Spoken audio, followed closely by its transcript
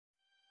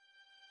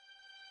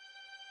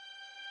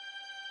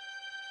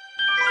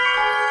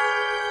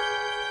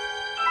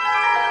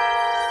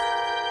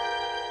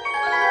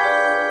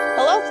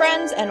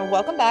and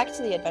welcome back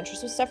to the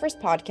Adventures with Stuffers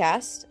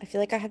podcast. I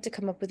feel like I have to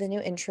come up with a new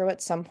intro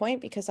at some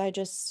point because I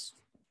just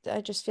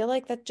feel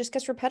like that just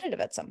gets repetitive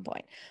at some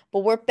point. But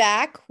we're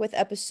back with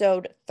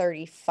episode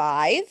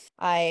 35.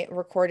 I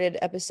recorded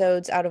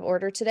episodes out of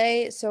order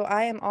today, so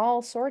I am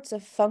all sorts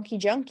of funky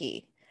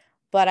junky.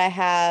 But I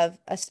have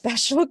a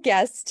special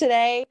guest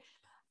today,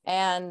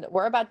 and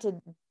we're about to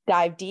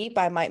dive deep.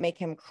 I might make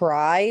him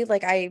cry.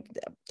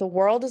 The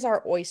world is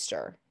our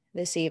oyster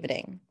this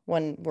evening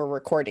when we're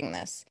recording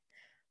this.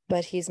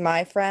 But he's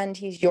my friend,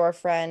 he's your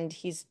friend.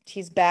 He's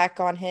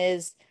back on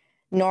his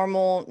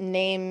normal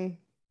name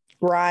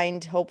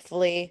grind,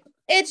 hopefully.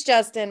 It's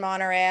Justin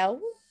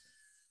Monorail.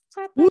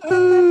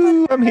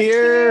 Woo! I'm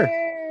here.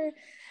 Here.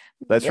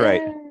 That's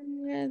right.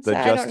 Yeah, The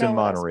I don't know Justin what else to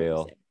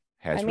Monorail say.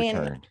 I has mean,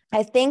 returned.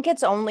 I think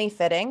it's only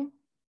fitting.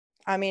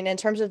 I mean, in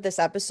terms of this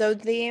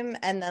episode theme,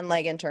 and then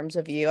like in terms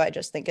of you, I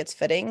just think it's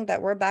fitting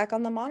that we're back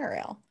on the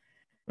monorail.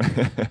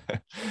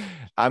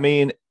 I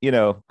mean,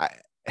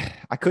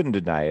 I couldn't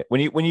deny it. When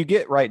you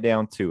get right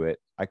down to it,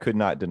 I could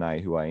not deny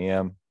who I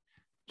am.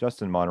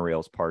 Justin Monorail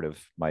is part of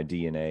my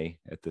DNA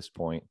at this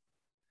point.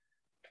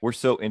 We're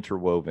so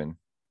interwoven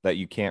that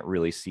you can't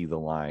really see the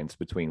lines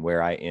between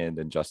where I end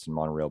and Justin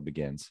Monorail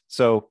begins.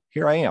 So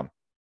here I am,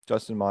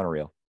 Justin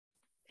Monorail.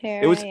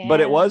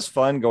 But it was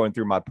fun going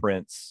through my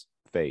Prince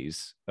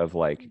phase of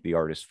like the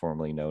artist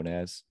formerly known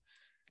as.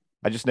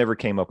 I just never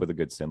came up with a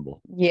good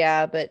symbol.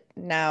 Yeah, but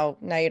now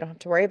you don't have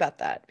to worry about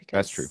that because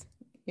That's true.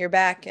 You're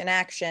back in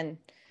action.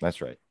 That's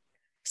right.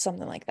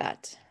 Something like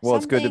that. Well,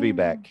 it's good to be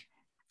back.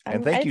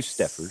 And thank you,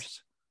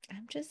 Steffers.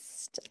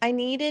 I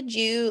needed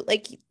you,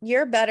 like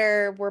you're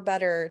better, we're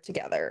better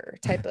together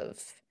type of.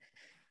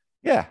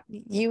 Yeah.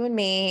 You and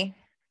me,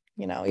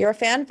 you're a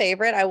fan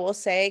favorite. I will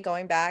say,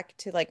 going back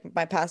to like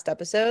my past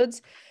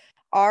episodes,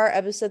 our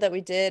episode that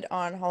we did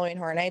on Halloween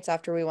Horror Nights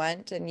after we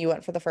went and you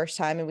went for the first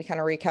time and we kind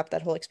of recapped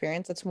that whole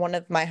experience. That's one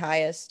of my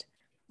highest.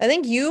 I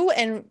think you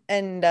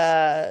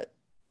and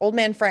Old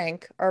Man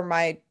Frank are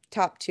my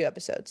top two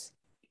episodes.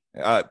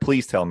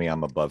 Please tell me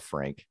I'm above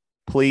Frank.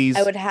 Please.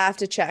 I would have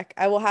to check.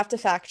 I will have to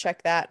fact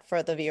check that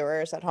for the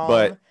viewers at home.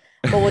 But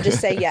we'll just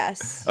say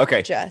yes.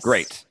 Okay,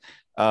 great.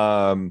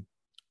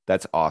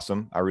 That's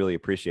awesome. I really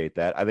appreciate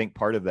that. I think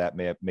part of that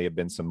may have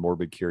been some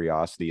morbid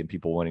curiosity and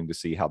people wanting to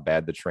see how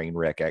bad the train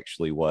wreck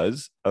actually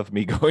was of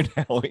me going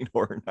to Halloween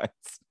Horror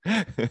Nights.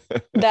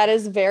 That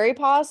is very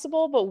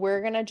possible, but we're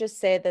going to just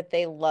say that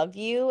they love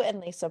you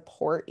and they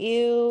support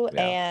you.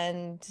 Yeah.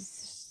 And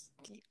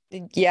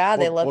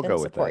they love and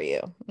support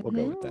you. We'll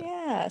go with that.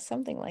 Yeah,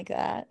 something like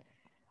that.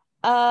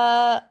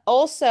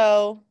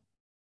 Also,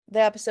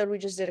 the episode we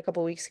just did a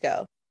couple weeks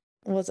ago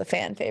was a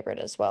fan favorite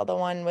as well. The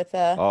one with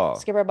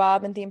Skipper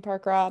Bob and Theme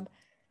Park Rob.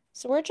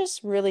 So we're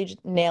just really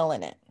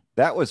nailing it.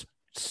 That was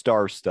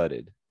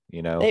star-studded,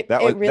 It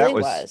really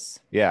was.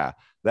 Yeah,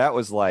 that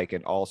was like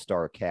an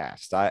all-star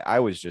cast. I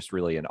was just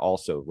really an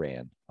also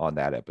ran on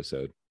that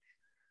episode.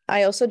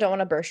 I also don't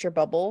want to burst your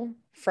bubble.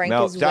 Frank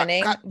is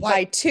winning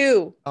by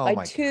 2. Oh,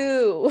 by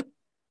 2. God.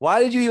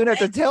 Why did you even have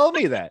to tell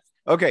me that?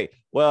 Okay,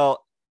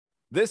 well,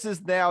 this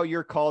is now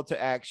your call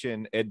to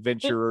action,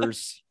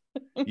 adventurers.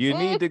 You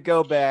need to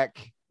go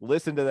back,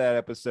 listen to that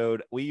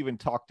episode. We even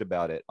talked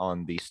about it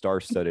on the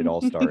star-studded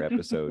all-star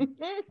episode.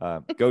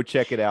 Go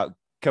check it out.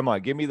 Come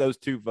on, give me those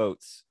 2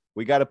 votes.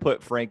 We got to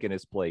put Frank in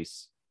his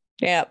place.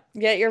 Yeah,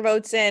 get your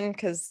votes in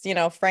because,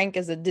 Frank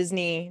is a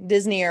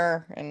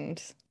Disneyer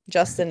and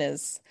Justin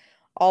is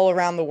all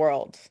around the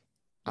world.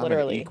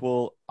 Literally. I'm an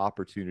equal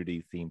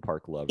opportunity theme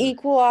park lover.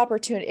 Equal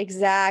opportunity.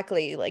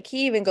 Exactly. Like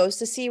he even goes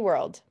to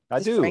SeaWorld.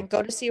 Does Frank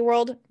go to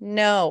SeaWorld?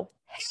 No.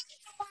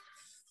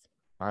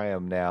 I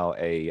am now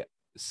a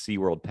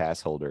SeaWorld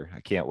pass holder. I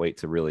can't wait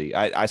to really,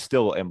 I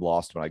still am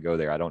lost when I go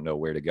there. I don't know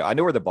where to go. I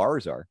know where the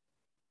bars are.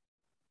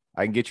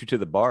 I can get you to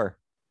the bar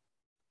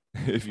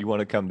if you want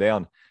to come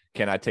down.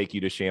 Can I take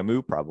you to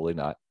Shamu? Probably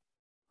not.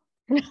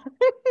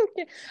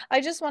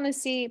 I just want to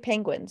see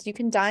penguins. You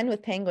can dine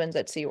with penguins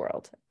at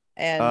SeaWorld.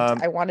 And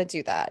I want to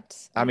do that.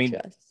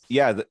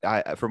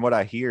 From what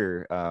I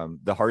hear,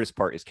 the hardest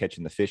part is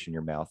catching the fish in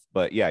your mouth.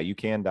 But yeah, you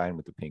can dine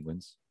with the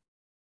penguins.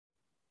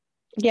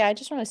 Yeah, I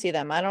just want to see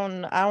them. I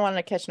don't want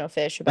to catch no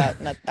fish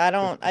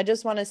I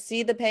just want to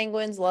see the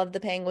penguins, love the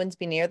penguins,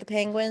 be near the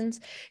penguins.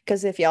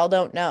 Because if y'all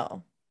don't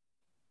know,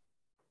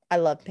 I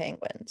love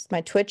penguins. My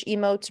Twitch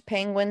emotes are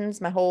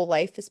penguins. My whole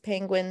life is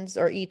penguins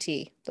or ET.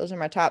 Those are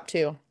my top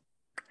 2.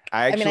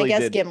 I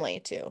guess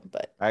Gimli too,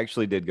 but I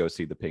actually did go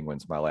see the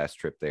penguins my last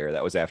trip there.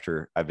 That was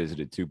after I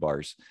visited 2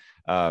 bars.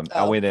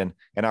 I went in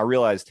and I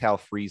realized how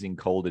freezing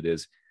cold it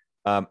is.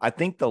 I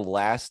think the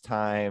last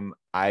time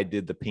I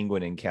did the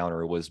penguin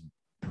encounter was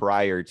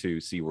prior to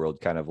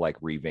SeaWorld kind of like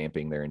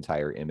revamping their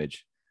entire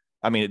image.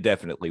 I mean, it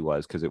definitely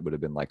was because it would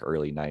have been like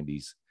early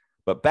 90s.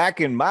 But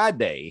back in my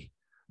day,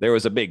 there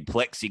was a big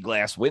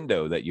plexiglass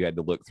window that you had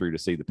to look through to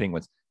see the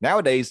penguins.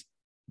 Nowadays,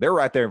 they're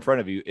right there in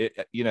front of you.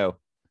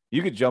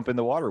 You could jump in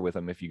the water with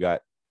them if you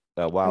got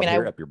wild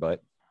hair up your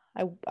butt.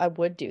 I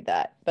would do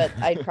that, but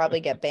I'd probably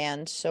get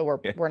banned. So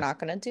we're not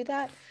going to do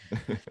that.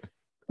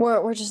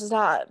 We're just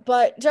not.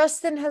 But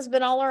Justin has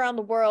been all around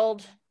the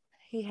world.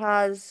 He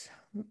has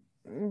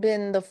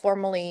been the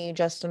formerly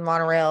Justin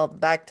Monorail,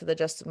 back to the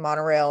Justin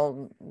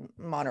Monorail,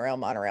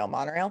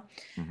 Monorail.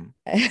 Mhm.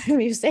 If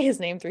you say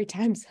his name 3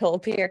 times, he'll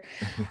appear.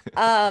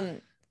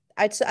 Um,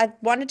 I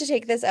wanted to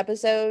take this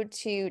episode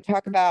to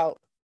talk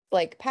about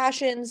like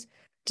passions,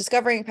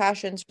 discovering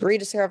passions,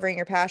 rediscovering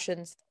your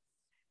passions,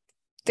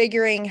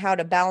 figuring how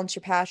to balance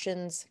your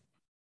passions.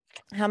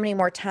 How many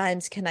more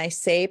times can I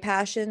say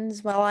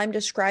passions while I'm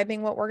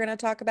describing what we're going to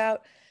talk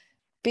about?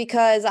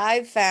 Because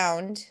I've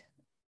found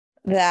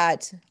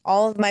that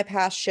all of my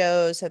past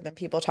shows have been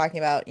people talking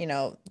about,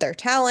 their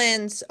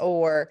talents,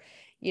 or,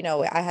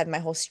 I had my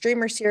whole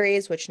streamer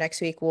series, which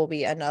next week will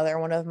be another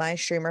one of my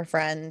streamer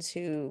friends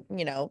who,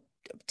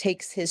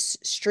 takes his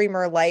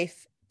streamer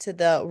life to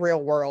the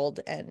real world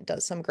and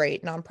does some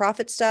great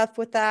nonprofit stuff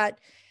with that.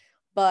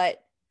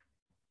 But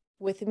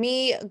with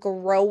me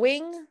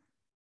growing,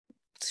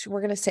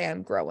 we're gonna say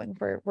I'm growing.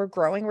 We're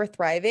growing, we're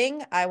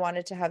thriving. I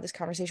wanted to have this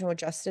conversation with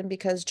Justin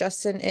because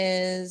Justin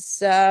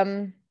is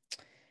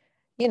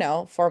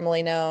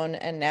formally known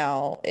and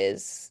now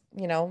is,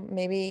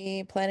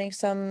 maybe planning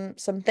some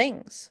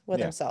things with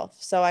Yeah.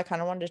 himself. So I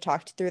kind of wanted to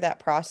talk through that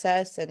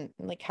process and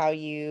like how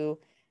you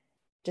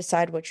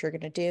decide what you're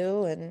gonna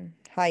do and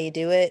how you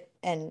do it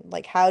and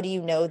like how do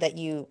you know that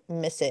you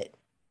miss it?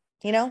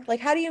 Like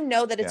how do you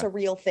know that it's Yeah. a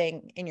real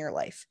thing in your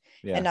life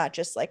and Yeah. not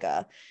just like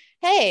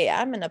hey,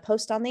 I'm gonna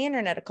post on the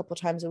internet a couple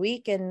times a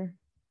week and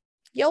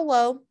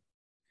YOLO.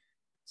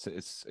 So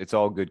it's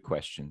all good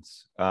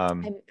questions.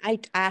 I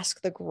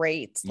ask the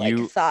great, like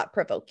You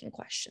thought-provoking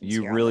questions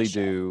you here on the really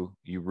show. do.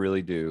 You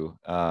really do.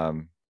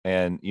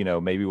 And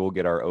maybe we'll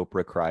get our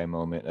Oprah cry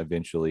moment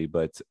eventually,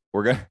 but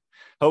we're gonna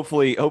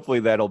hopefully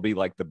that'll be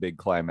like the big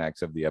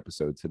climax of the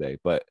episode today.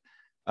 But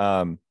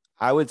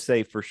I would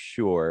say for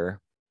sure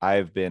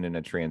I've been in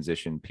a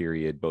transition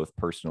period, both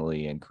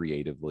personally and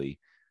creatively,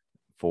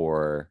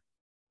 for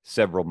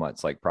several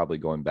months, like probably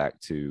going back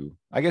to,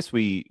 I guess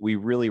we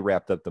really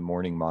wrapped up the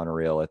morning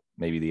monorail at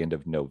maybe the end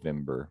of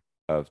November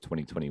of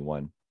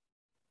 2021.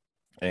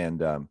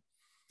 And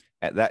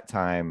at that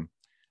time,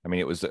 I mean,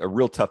 it was a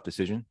real tough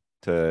decision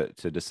to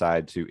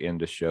decide to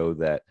end a show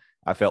that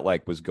I felt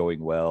like was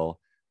going well.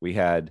 We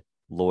had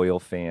loyal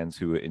fans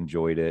who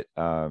enjoyed it.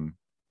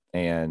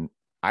 And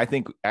I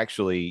think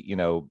actually,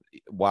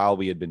 while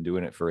we had been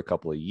doing it for a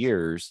couple of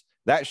years,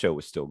 that show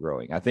was still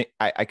growing.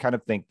 I kind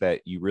of think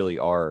that you really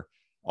are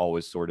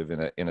always sort of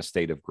in a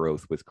state of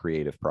growth with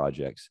creative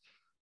projects.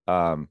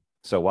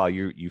 So while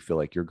you feel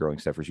like you're growing,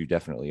 Stephers, you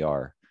definitely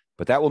are.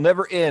 But that will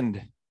never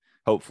end,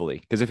 hopefully,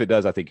 because if it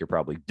does, I think you're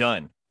probably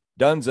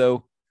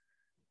donezo.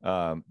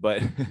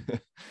 But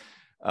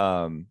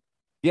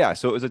yeah,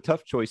 so it was a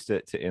tough choice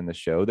to end the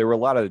show. There were a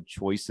lot of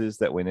choices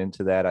that went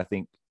into that. I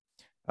think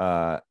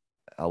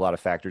a lot of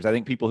factors. I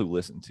think people who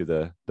listen to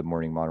the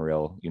morning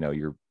monorail,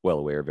 you're well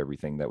aware of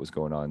everything that was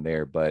going on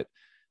there, but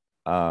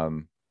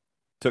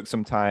took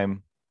some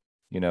time,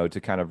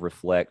 to kind of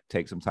reflect,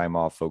 take some time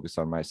off, focus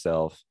on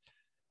myself.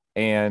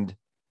 And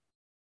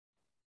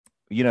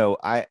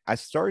I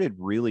started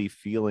really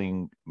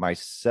feeling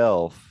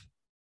myself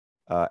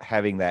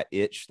having that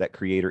itch, that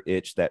creator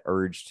itch, that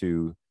urge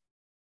to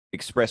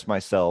express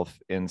myself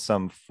in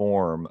some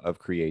form of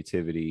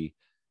creativity.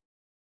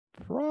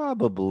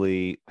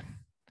 Probably,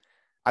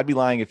 I'd be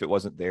lying if it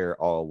wasn't there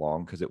all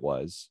along, because it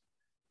was.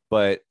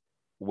 But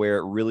where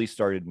it really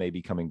started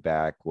maybe coming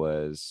back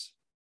was,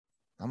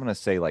 I'm going to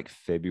say like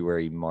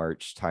February,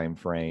 March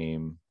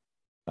timeframe.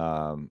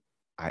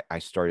 I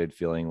started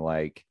feeling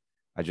like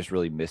I just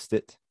really missed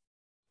it.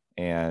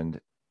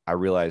 And I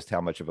realized how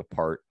much of a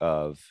part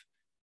of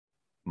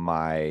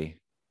my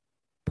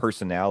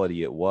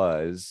personality it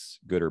was,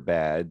 good or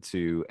bad,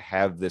 to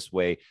have this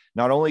way,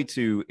 not only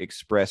to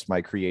express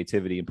my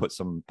creativity and put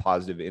some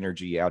positive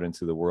energy out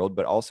into the world,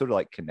 but also to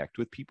like connect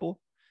with people.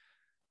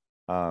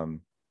 I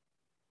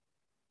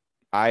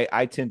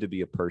tend to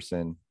be a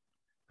person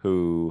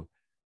who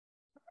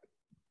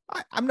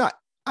I'm not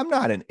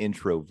an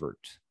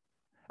introvert.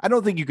 I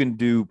don't think you can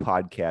do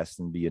podcasts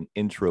and be an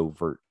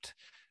introvert.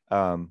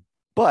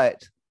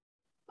 But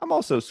I'm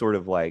also sort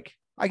of like,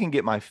 I can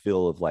get my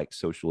fill of like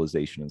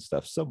socialization and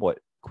stuff somewhat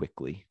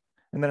quickly.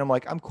 And then I'm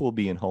like, I'm cool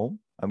being home.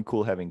 I'm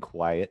cool having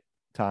quiet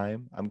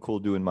time. I'm cool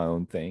doing my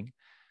own thing.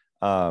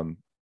 But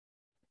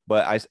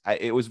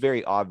it was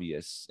very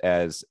obvious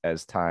as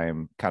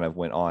time kind of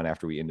went on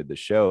after we ended the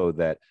show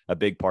that a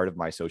big part of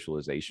my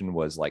socialization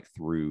was like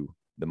through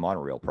the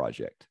monorail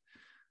project.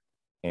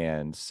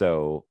 And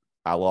so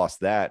I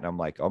lost that, and I'm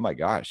like, oh my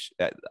gosh,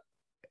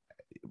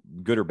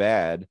 good or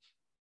bad,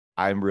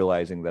 I'm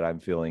realizing that I'm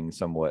feeling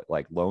somewhat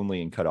like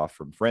lonely and cut off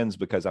from friends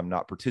because I'm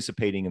not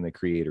participating in the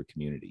creator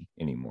community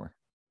anymore.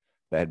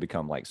 That had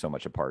become like so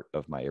much a part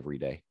of my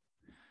everyday.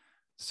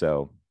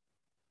 So,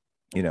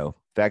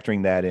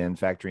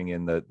 factoring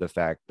in the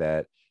fact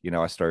that,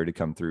 I started to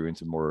come through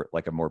into more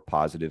like a more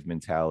positive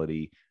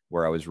mentality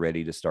where I was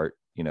ready to start,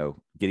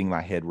 getting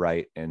my head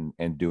right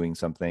and doing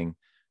something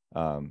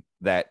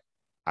that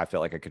I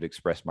felt like I could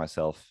express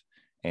myself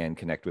and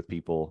connect with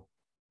people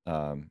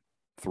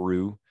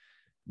through,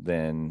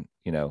 then,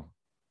 you know,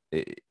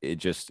 it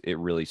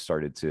really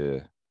started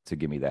to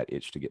give me that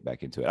itch to get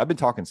back into it. I've been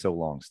talking so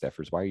long,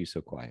 Steffers. Why are you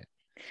so quiet?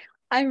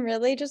 I'm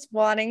really just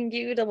wanting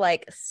you to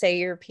like say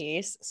your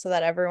piece so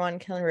that everyone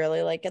can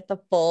really like get the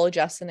full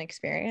Justin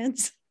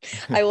experience.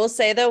 I will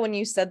say though, when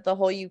you said the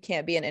whole you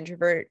can't be an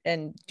introvert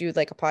and do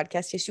like a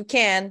podcast, yes, you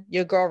can.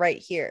 Your girl right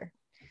here.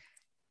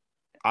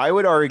 I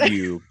would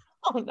argue.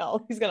 Oh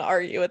no, he's gonna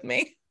argue with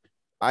me.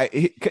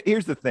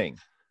 Here's the thing.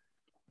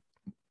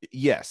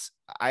 Yes,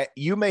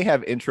 you may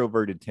have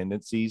introverted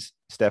tendencies,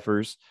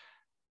 Steffers,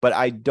 but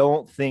I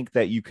don't think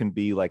that you can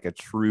be like a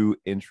true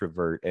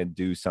introvert and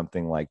do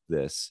something like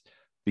this,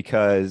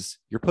 because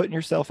you're putting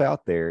yourself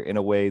out there in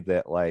a way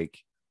that, like,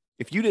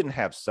 if you didn't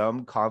have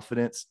some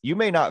confidence, you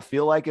may not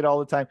feel like it all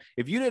the time.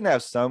 If you didn't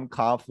have some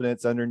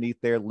confidence underneath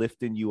there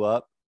lifting you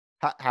up,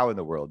 how in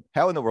the world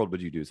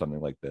would you do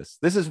something like this?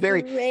 This is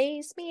very,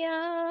 raise me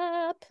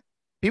up.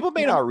 People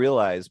may not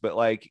realize, but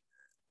like,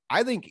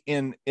 I think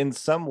in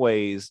some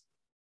ways,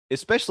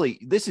 especially,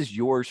 this is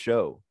your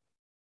show.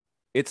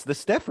 It's the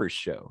Steffers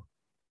show.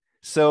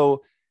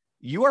 So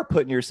you are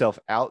putting yourself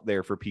out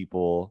there for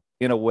people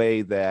in a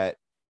way that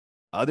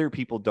other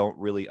people don't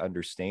really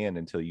understand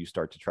until you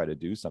start to try to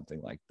do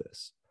something like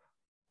this.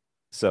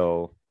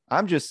 So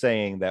I'm just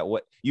saying that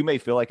what you may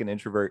feel like an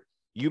introvert,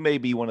 you may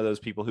be one of those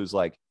people who's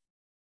like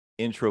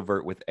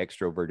introvert with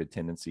extroverted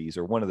tendencies,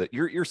 or one of the,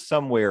 you're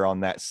somewhere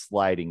on that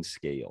sliding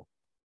scale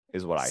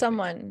is what I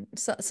think.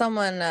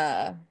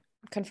 Someone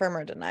confirm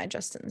or deny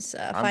Justin's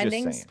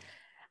findings. Just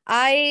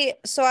saying.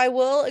 I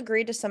will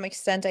agree to some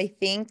extent. I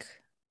think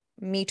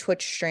me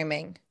Twitch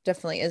streaming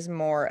definitely is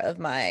more of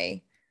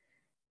my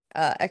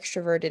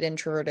extroverted,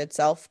 introverted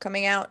self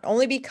coming out,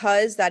 only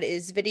because that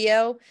is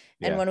video.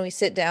 And when we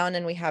sit down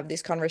and we have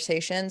these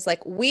conversations,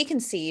 like, we can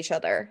see each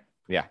other.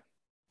 Yeah.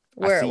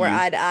 We're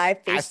eye to eye,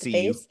 face to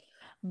face.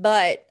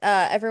 But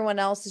everyone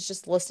else is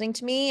just listening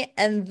to me.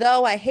 And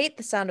though I hate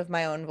the sound of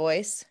my own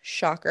voice,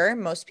 shocker,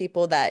 most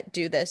people that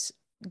do this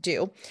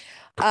do.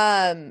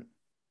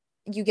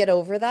 You get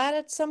over that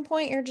at some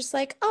point. You're just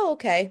like, oh,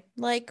 okay.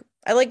 Like,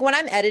 when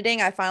I'm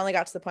editing, I finally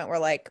got to the point where,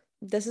 like,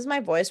 this is my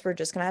voice. We're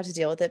just gonna have to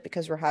deal with it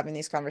because we're having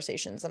these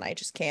conversations, and I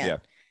just can't. Yeah.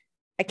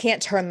 I can't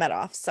turn that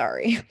off.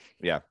 Sorry.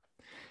 Yeah.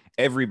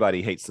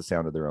 Everybody hates the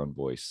sound of their own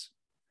voice.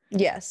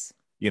 Yes.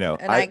 You know,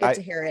 and I get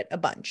to hear it a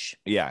bunch.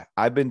 Yeah.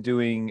 I've been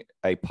doing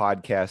a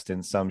podcast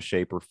in some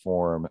shape or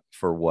form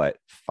for what,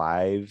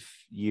 5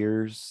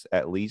 years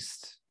at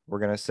least, we're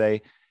going to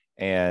say.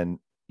 And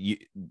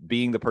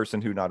being the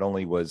person who not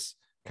only was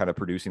kind of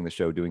producing the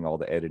show, doing all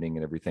the editing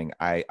and everything,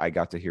 I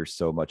got to hear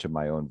so much of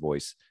my own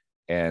voice.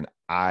 And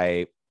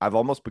I've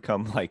almost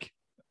become like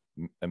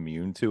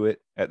immune to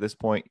it at this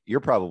point. You're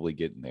probably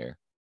getting there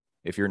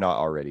if you're not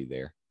already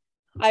there.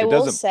 I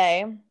will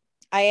say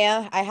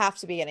I have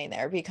to be getting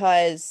there,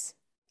 because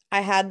I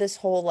had this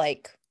whole,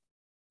 like,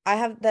 I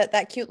have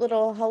that cute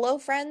little hello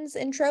friends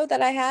intro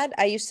that I had.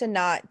 I used to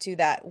not do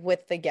that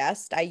with the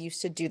guest. I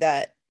used to do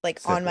that like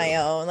on my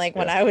own, like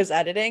when I was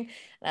editing,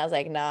 and I was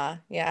like, nah,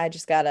 yeah, I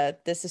just gotta,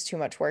 this is too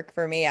much work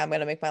for me. I'm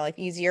gonna make my life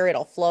easier.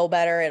 It'll flow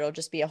better. It'll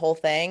just be a whole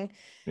thing.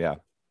 Yeah.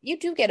 You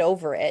do get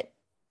over it.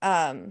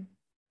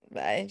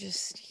 I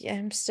just, yeah,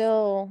 I'm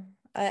still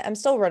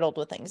riddled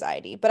with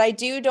anxiety, but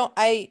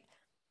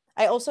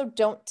I also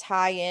don't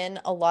tie in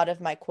a lot of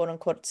my quote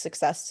unquote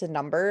success to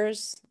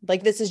numbers.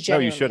 Like, this is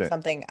genuinely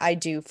something I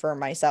do for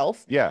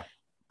myself. Yeah.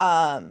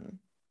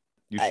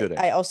 You shouldn't.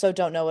 I also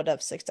don't know what a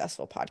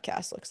successful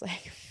podcast looks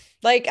like.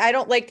 Like, I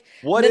don't like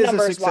what is a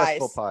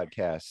successful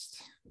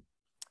podcast.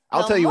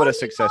 I'll tell you what a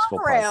successful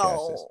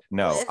podcast is.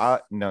 No.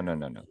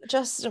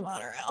 Justin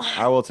Monorail.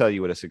 I will tell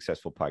you what a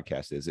successful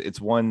podcast is.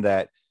 It's one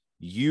that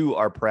you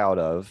are proud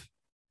of,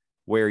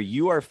 where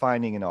you are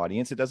finding an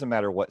audience. It doesn't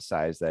matter what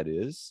size that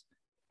is.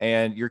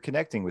 And you're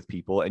connecting with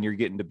people and you're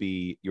getting to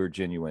be your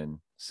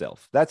genuine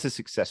self. That's a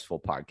successful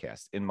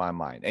podcast in my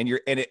mind.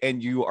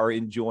 And you are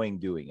enjoying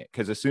doing it.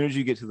 Because as soon as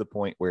you get to the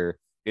point where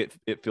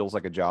it feels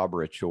like a job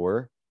or a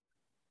chore,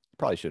 you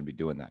probably shouldn't be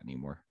doing that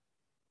anymore.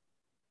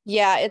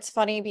 Yeah, it's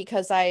funny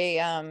because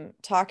I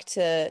talked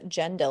to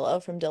Jen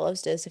Dillow from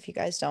Dillow's Diz. If you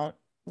guys don't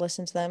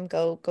listen to them,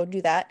 go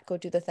do that. Go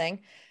do the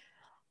thing.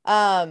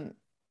 I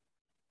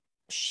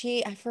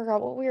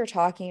forgot what we were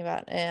talking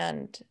about,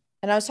 and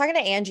I was talking to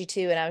Angie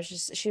too, and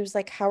she was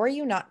like, how are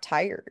you not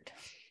tired?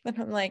 And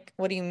I'm like,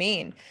 what do you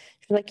mean?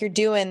 She's like, you're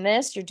doing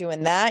this, you're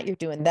doing that, you're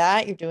doing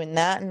that, you're doing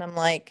that. And I'm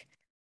like,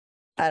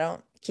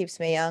 keeps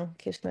me young,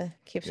 keeps me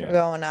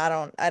going. I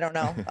don't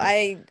know.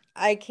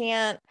 I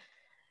can't.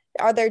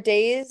 Are there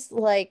days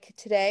like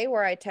today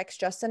where I text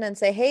Justin and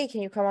say, hey,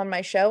 can you come on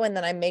my show? And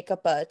then I make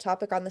up a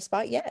topic on the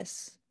spot?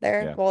 Yes.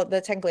 Well,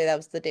 technically that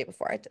was the day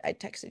before. I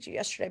texted you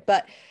yesterday,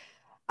 but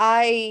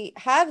I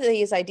have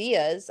these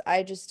ideas.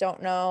 I just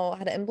don't know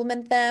how to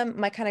implement them.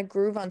 My kind of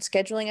groove on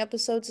scheduling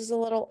episodes is a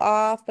little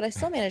off, but I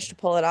still managed to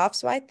pull it off.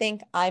 So I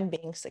think I'm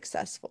being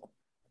successful.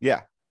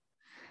 Yeah.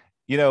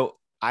 You know,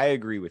 I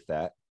agree with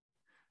that.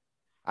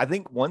 I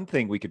think one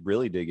thing we could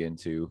really dig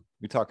into,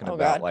 we're talking Oh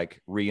about God.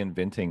 like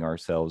reinventing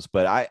ourselves,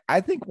 but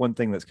I think one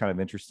thing that's kind of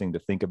interesting to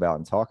think about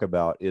and talk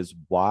about is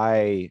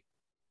why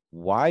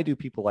do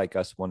people like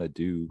us want to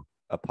do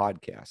a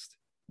podcast?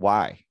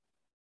 Why?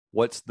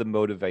 What's the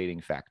motivating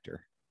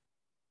factor?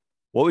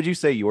 What would you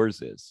say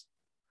yours is?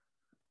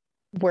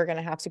 We're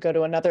gonna have to go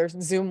to another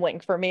Zoom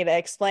link for me to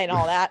explain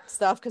all that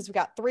stuff because we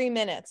got 3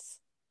 minutes.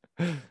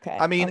 Okay.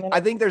 I mean, I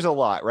think there's a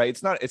lot, right?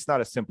 It's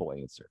not a simple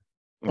answer,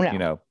 No. you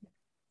know.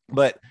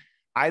 But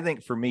I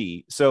think for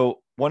me,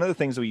 so one of the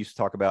things we used to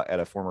talk about at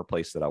a former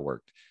place that I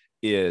worked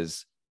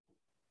is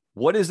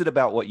what is it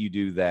about what you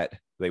do that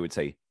they would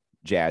say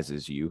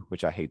jazzes you,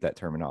 which I hate that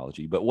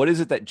terminology, but what is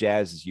it that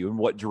jazzes you and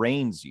what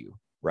drains you,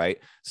 right?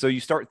 So you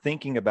start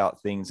thinking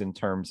about things in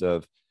terms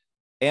of,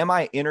 am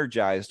I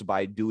energized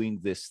by doing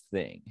this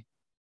thing?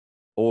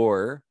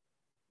 Or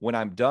when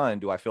I'm done,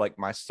 do I feel like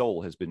my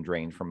soul has been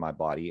drained from my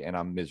body and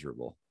I'm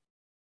miserable?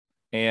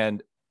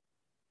 And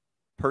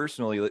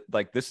personally,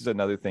 like this is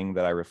another thing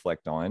that I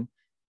reflect on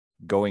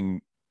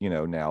going,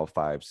 now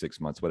 5-6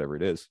 months, whatever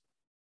it is,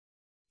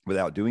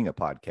 without doing a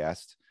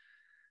podcast.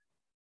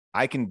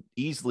 I can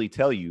easily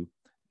tell you,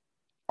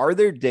 are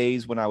there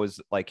days when I was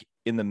like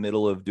in the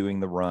middle of doing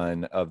the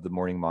run of the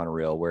morning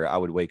monorail where I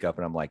would wake up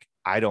and I'm like,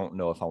 I don't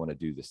know if I want to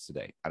do this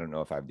today. I don't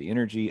know if I have the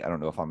energy. I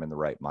don't know if I'm in the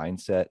right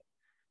mindset.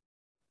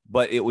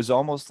 But it was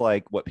almost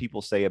like what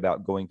people say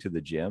about going to the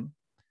gym.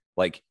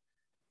 Like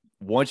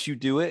once you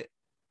do it,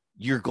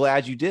 you're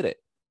glad you did it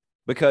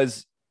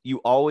because you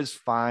always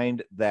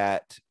find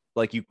that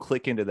like you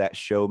click into that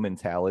show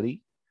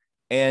mentality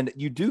and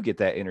you do get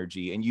that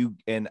energy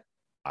and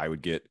I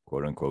would get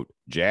quote unquote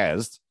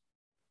jazzed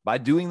by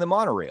doing the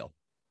monorail.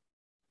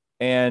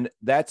 And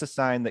that's a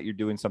sign that you're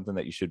doing something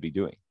that you should be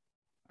doing,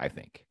 I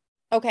think.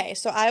 Okay,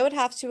 so I would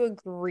have to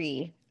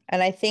agree.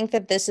 And I think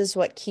that this is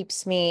what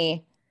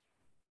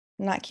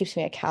not keeps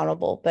me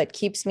accountable, but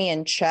keeps me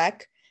in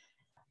check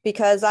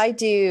because I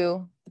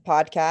do the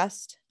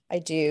podcast, I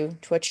do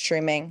Twitch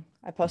streaming,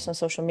 I post on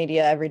social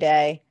media every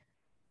day.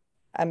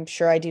 I'm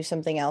sure I do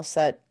something else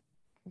that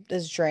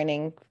is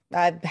draining.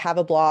 I have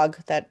a blog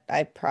that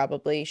I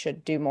probably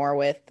should do more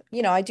with.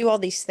 I do all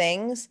these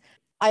things.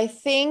 I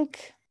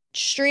think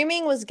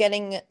streaming was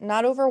getting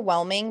not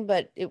overwhelming,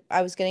 but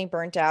I was getting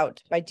burnt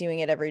out by doing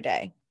it every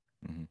day.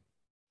 Mm-hmm.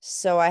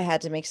 So I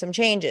had to make some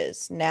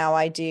changes. Now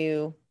I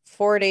do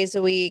 4 days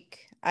a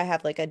week. I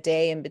have like a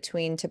day in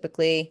between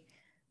typically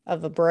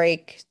of a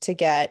break to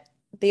get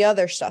the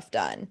other stuff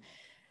done.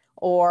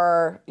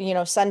 Or,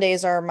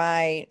 Sundays are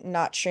my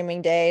not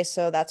streaming day.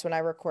 So that's when I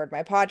record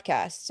my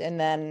podcast. And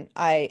then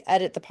I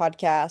edit the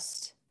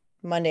podcast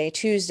Monday,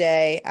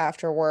 Tuesday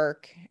after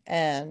work.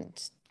 And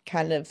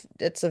kind of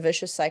it's a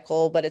vicious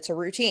cycle, but it's a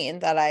routine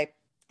that I,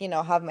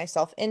 have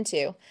myself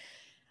into.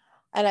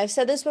 And I've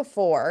said this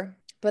before,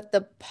 but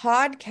the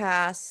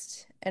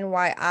podcast and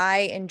why I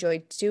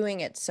enjoy doing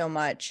it so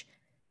much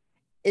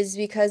is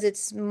because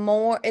it's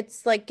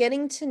like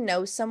getting to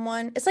know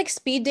someone. It's like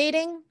speed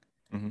dating,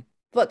 Mm-hmm.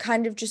 but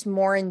kind of just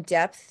more in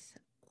depth.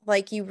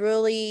 Like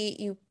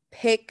you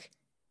pick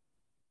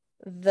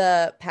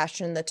the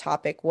passion, the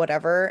topic,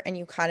 whatever, and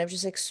you kind of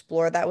just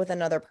explore that with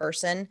another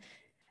person.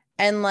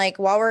 And like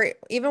while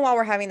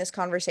we're having this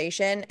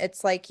conversation,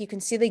 it's like you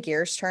can see the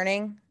gears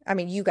turning. I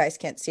mean, you guys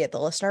can't see it, the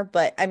listener,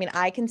 but I mean,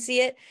 I can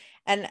see it.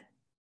 And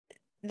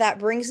that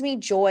brings me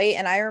joy.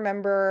 And I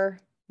remember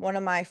one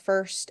of my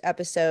first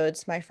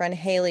episodes, my friend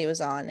Haley was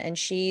on, and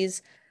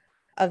she's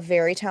a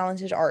very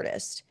talented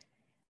artist.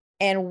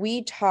 And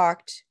we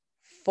talked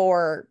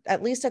for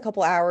at least a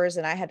couple hours,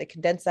 and I had to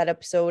condense that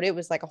episode. It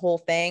was like a whole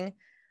thing.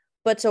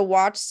 But to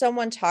watch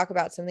someone talk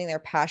about something they're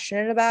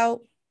passionate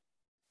about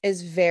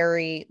is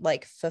very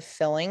like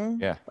fulfilling.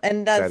 Yeah.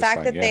 And the fact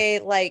Satisfying. that Yeah. they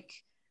like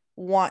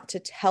want to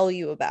tell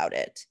you about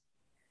it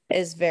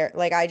is very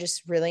like I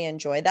just really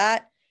enjoy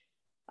that.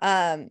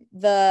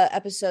 The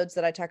episodes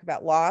that I talk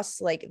about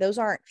loss, like those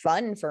aren't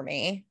fun for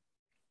me,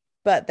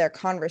 but they're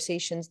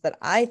conversations that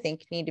I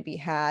think need to be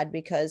had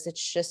because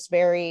it's just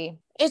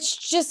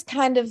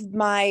kind of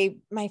my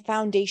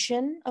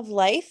foundation of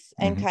life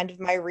and Mm-hmm. kind of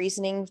my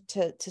reasoning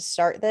to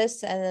start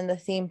this. And then the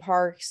theme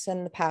parks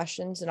and the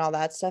passions and all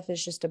that stuff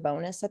is just a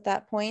bonus at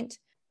that point.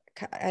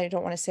 I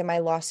don't want to say my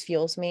loss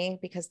fuels me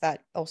because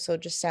that also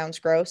just sounds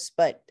gross,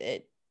 but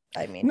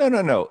I mean,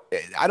 No.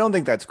 I don't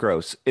think that's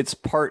gross. It's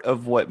part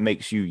of what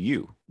makes you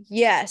you.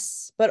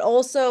 yes, but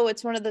also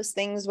it's one of those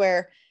things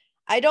where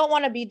I don't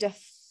want to be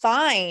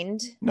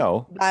defined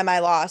No. by my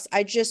loss.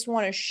 I just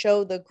want to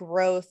show the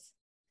growth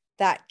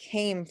that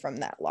came from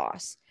that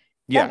loss.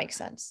 That Yeah. makes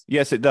sense.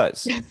 Yes, it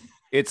does.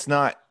 It's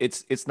not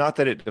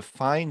that it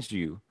defines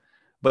you,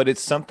 but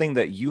it's something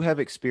that you have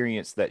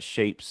experienced that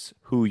shapes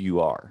who you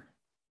are.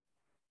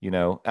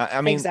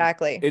 I mean,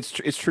 Exactly.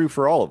 it's true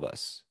for all of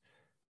us,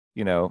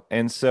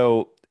 and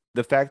so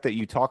the fact that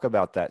you talk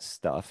about that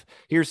stuff,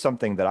 here's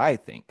something that I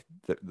think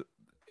that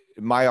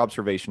my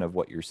observation of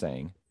what you're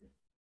saying,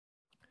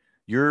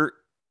 you're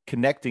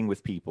connecting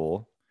with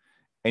people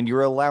and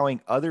you're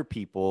allowing other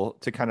people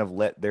to kind of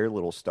let their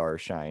little star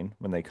shine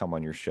when they come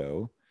on your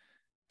show.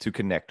 to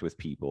connect with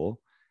people.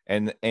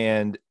 And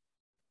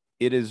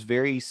it is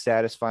very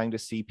satisfying to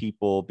see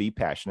people be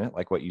passionate,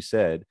 like what you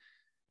said.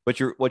 But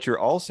what you're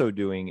also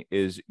doing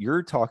is you're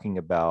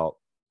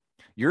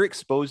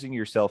exposing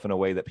yourself in a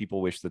way that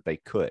people wish that they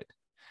could.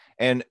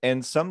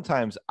 And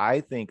sometimes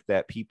I think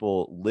that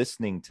people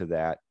listening to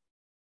that,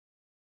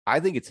 I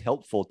think it's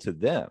helpful to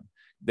them.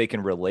 They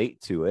can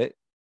relate to it.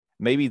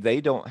 Maybe they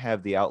don't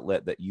have the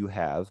outlet that you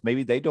have.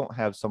 Maybe they don't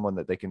have someone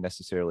that they can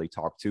necessarily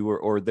talk to,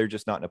 or they're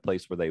just not in a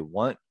place where they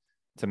want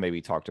to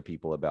maybe talk to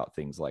people about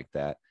things like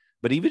that.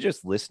 But even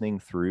just listening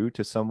through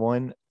to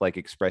someone like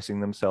expressing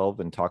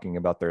themselves and talking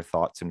about their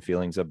thoughts and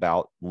feelings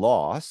about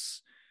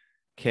loss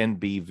can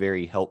be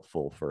very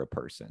helpful for a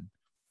person.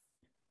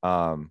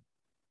 And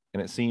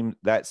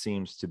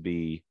seems to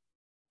be,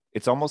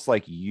 it's almost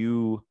like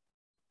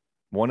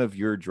one of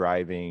your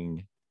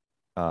driving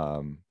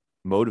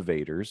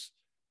motivators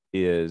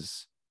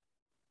is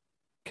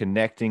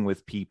connecting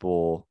with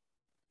people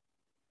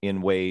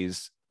in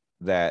ways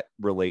that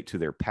relate to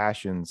their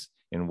passions,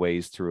 in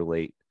ways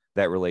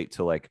that relate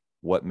to like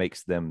what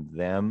makes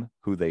them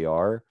who they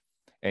are.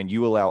 And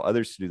you allow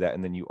others to do that.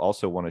 And then you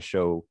also want to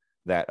show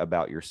that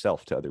about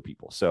yourself to other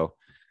people. So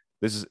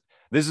this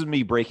is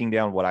me breaking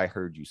down what I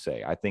heard you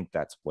say. I think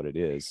that's what it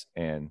is.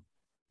 And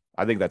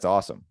I think that's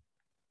awesome.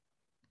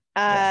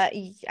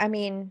 I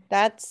mean,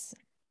 that's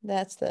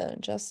the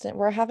Justin.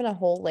 We're having a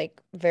whole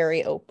like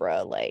very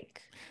Oprah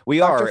like we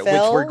Dr. are,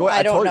 Phil, which we're going.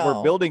 I told you know.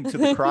 we're building to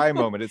the cry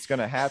moment. It's going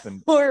to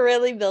happen. We're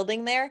really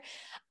building there.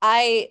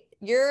 I'm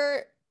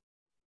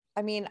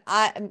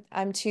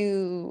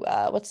too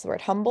what's the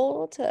word,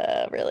 humble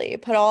to really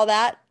put all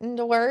that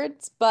into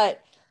words,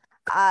 but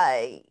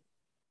I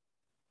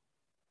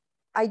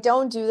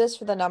don't do this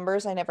for the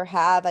numbers. I never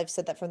have. I've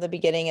said that from the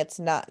beginning. That's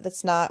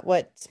not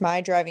what's my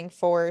driving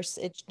force.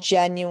 It's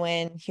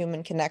genuine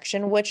human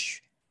connection,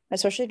 which,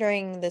 especially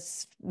during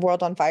this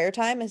world on fire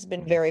time, has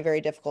been very,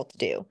 very difficult to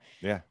do.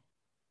 Yeah.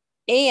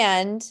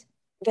 And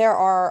there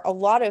are a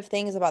lot of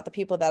things about the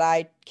people that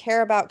I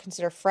care about,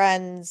 consider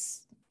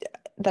friends,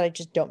 that I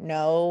just don't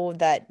know,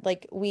 that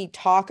like we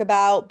talk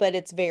about, but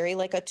it's very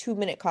like a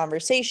 2-minute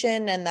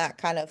conversation and that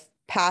kind of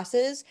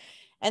passes.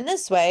 And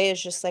this way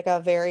is just like a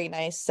very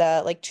nice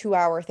like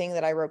 2-hour thing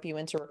that I rope you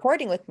into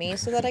recording with me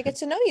so that I get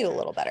to know you a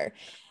little better.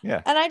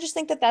 Yeah. And I just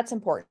think that that's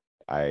important.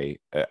 I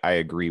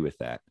agree with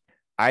that.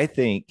 I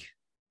think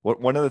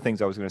one of the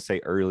things I was going to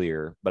say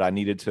earlier, but I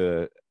needed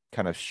to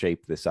kind of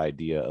shape this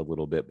idea a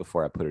little bit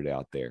before I put it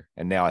out there.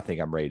 And now I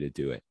think I'm ready to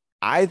do it.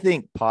 I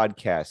think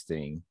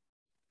podcasting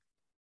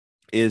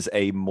is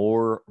a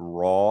more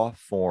raw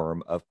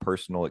form of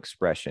personal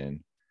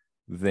expression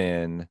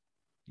than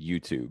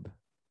YouTube.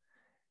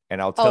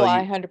 And I'll tell you,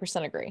 I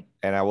 100% agree.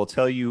 And I will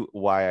tell you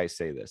why I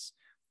say this.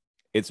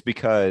 It's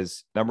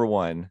because, number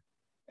one,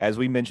 as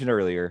we mentioned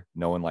earlier,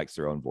 no one likes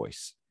their own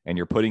voice, and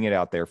you're putting it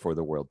out there for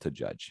the world to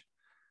judge.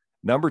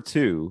 Number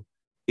two,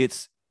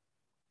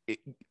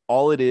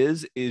 all it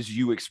is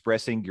you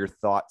expressing your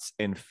thoughts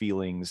and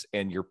feelings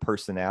and your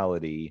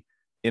personality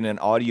in an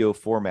audio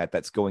format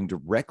that's going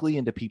directly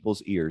into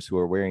people's ears who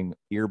are wearing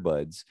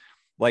earbuds.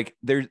 Like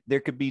there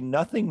could be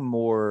nothing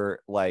more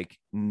like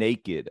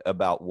naked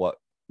about what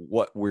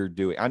we're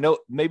doing. I know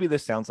maybe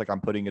this sounds like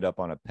I'm putting it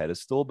up on a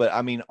pedestal, but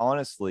I mean,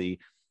 honestly,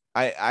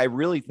 I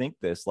really think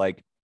this,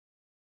 like,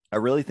 I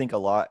really think a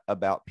lot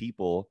about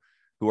people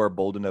who are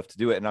bold enough to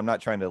do it. And I'm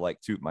not trying to like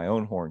toot my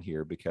own horn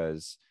here,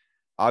 because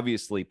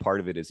obviously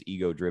part of it is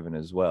ego driven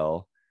as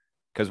well.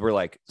 Cause we're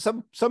like,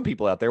 some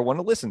people out there want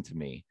to listen to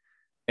me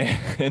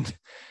and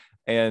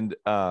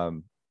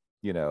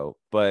you know,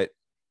 but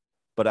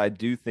I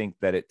do think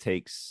that it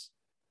takes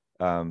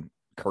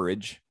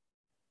courage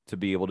to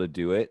be able to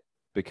do it,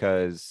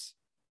 because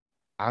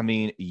I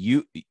mean,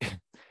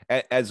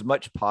 as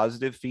much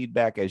positive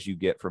feedback as you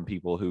get from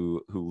people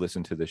who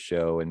listen to the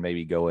show and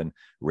maybe go and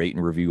rate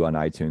and review on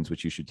iTunes,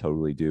 which you should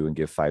totally do, and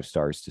give 5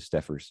 stars to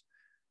Steffers,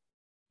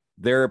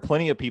 there are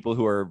plenty of people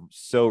who are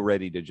so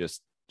ready to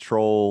just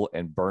troll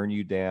and burn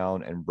you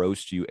down and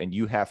roast you, and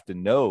you have to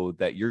know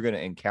that you're going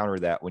to encounter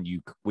that when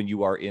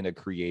you are in a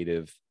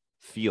creative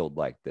field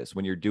like this,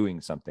 when you're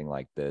doing something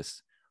like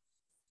this.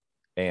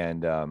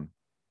 And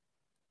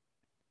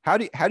how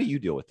do you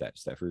deal with that,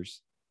 Steffers?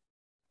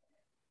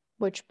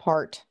 Which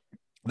part?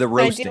 The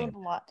roasting,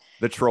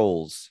 the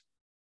trolls.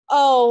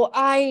 Oh,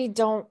 I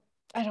don't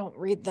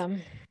read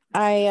them.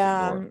 I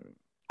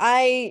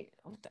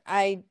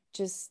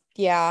just,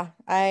 yeah,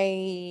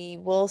 I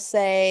will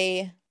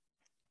say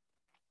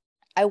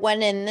I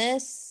went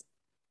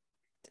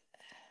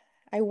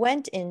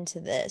into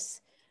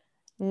this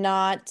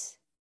not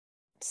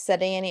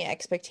setting any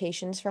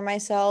expectations for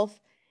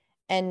myself.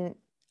 And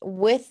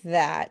with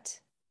that,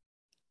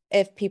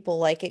 if people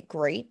like it,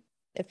 great.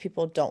 If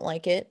people don't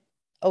like it,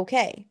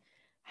 okay.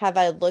 Have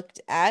I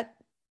looked at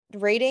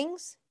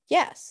ratings?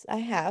 Yes, I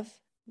have.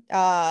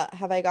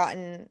 Have I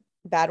gotten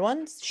bad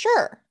ones?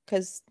 Sure,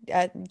 because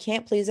I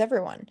can't please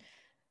everyone.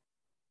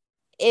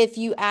 If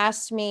you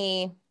asked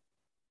me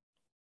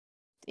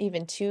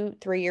even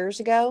 2-3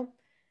 years ago,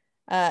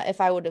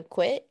 If I would have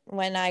quit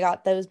when I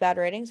got those bad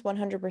ratings,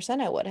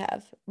 100% I would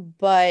have.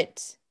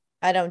 But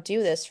I don't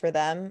do this for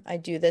them. I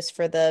do this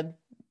for the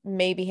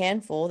maybe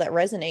handful that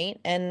resonate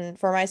and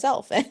for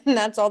myself. And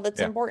that's all that's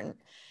Yeah. important.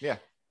 Yeah.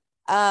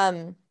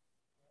 Um,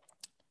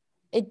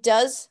 it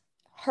does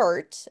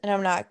hurt, and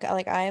I'm not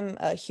like I'm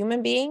a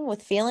human being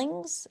with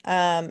feelings.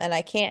 And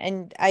I can't,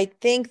 and I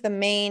think the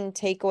main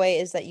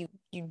takeaway is that you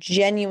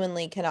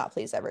genuinely cannot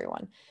please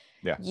everyone.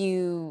 Yeah.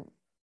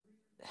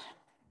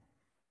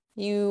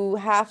 You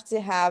have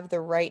to have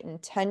the right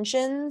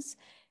intentions,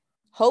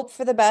 hope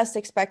for the best,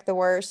 expect the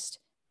worst,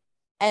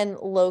 and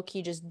low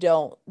key just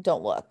don't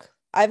look.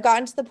 I've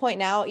gotten to the point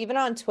now, even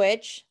on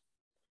Twitch,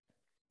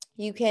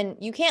 you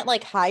can't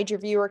like hide your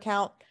viewer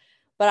count,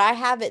 but I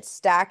have it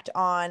stacked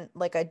on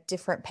like a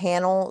different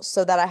panel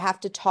so that I have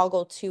to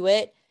toggle to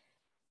it.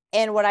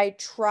 And what I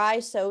try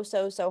so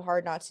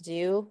hard not to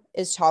do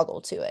is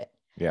toggle to it.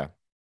 Yeah.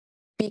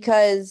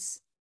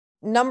 Because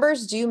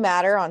numbers do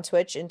matter on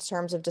Twitch in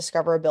terms of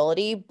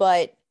discoverability,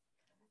 but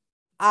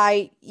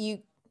that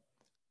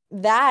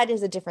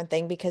is a different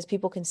thing because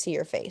people can see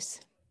your face.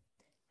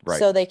 Right.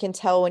 So they can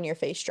tell when your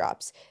face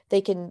drops.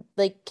 They can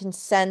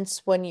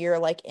sense when you're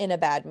like in a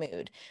bad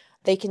mood.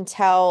 They can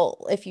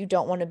tell if you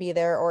don't want to be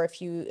there or if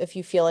you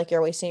feel like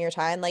you're wasting your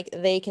time. Like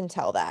they can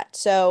tell that.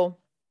 So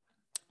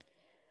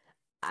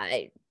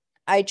I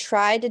I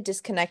try to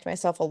disconnect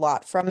myself a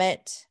lot from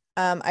it.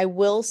 I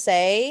will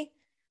say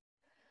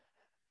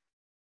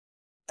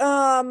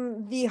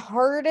the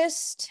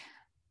hardest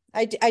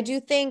I do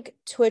think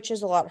Twitch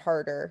is a lot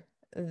harder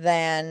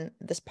than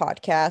this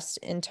podcast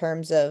in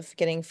terms of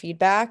getting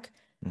feedback,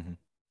 Mm-hmm.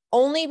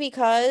 only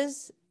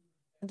because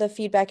the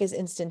feedback is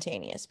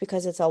instantaneous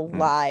because it's a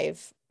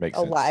Makes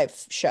sense.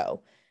 live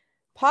show.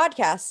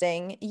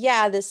 Podcasting,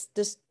 yeah, this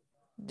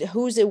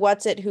who's it,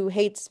 what's it, who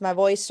hates my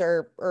voice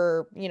or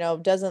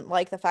doesn't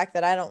like the fact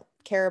that I don't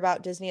care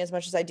about Disney as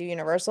much as I do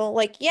Universal.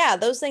 Like, yeah,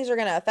 those things are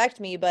gonna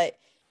affect me, but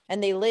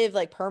and they live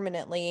like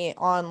permanently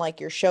on like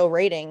your show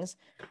ratings.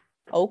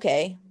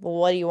 Okay, well,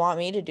 what do you want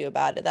me to do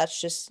about it? That's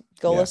just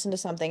go Yeah. listen to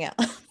something else.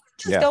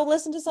 Just Yeah. go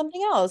listen to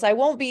something else. I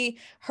won't be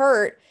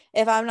hurt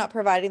if I'm not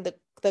providing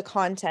the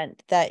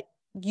content that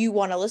you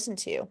want to listen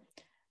to.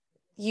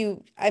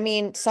 I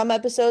mean, some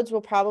episodes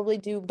will probably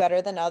do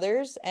better than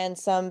others, and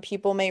some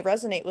people may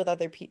resonate with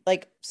other people.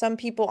 Like some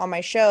people on my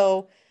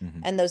show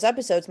Mm-hmm. and those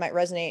episodes might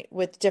resonate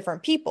with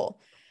different people.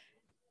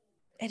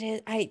 It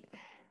is,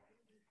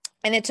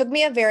 and it took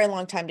me a very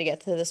long time to get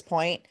to this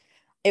point.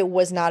 It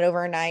was not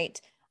overnight.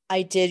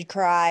 I did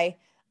cry.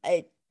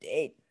 It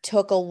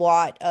took a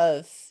lot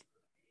of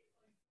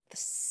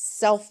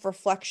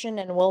self-reflection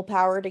and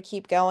willpower to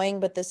keep going,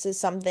 but this is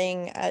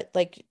something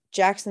like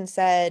Jackson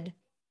said,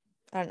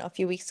 I don't know, a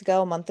few weeks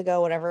ago, a month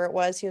ago, whatever it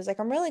was. He was like,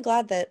 "I'm really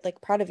glad that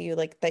like proud of you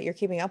like that you're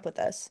keeping up with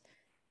this."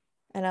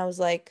 And I was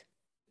like,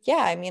 "Yeah,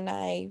 I mean,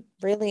 I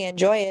really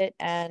enjoy it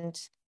and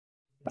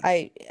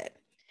I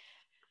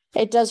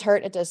it does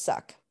hurt, it does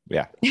suck."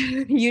 Yeah.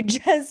 You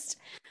just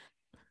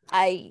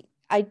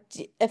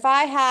if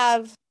I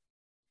have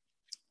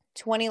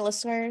 20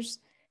 listeners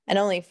and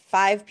only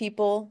 5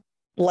 people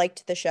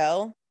liked the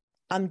show,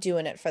 I'm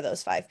doing it for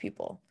those 5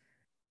 people.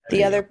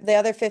 The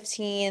other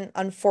 15,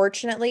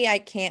 unfortunately, I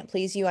can't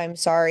please you. I'm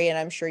sorry, and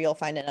I'm sure you'll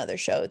find another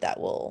show that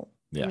will,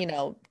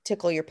 Yeah.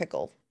 tickle your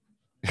pickle.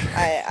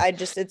 I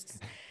just it's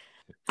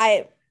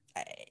I,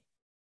 I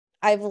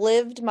I've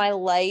lived my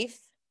life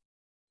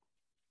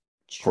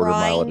Quarter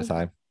mile at a trying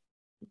time.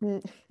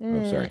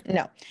 Oh, sorry.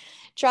 no,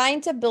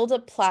 trying to build a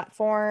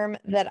platform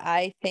that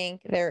I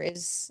think there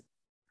is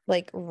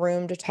like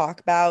room to talk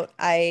about.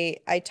 I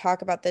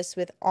talk about this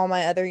with all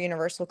my other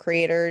Universal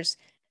creators.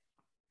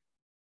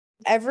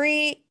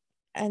 Every,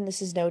 and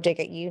this is no dig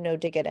at you, no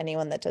dig at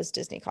anyone that does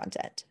Disney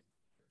content.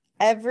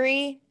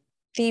 Every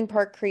theme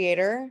park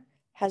creator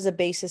has a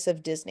basis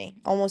of Disney,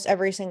 almost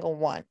every single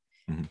one.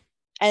 Mm-hmm.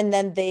 And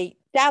then they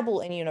dabble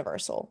in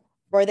Universal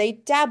or they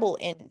dabble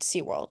in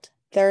SeaWorld.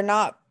 They're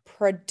not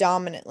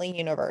predominantly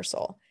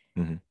Universal.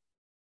 Mm-hmm.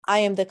 I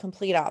am the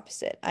complete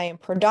opposite. I am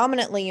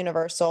predominantly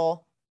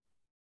Universal.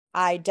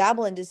 I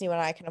dabble in Disney when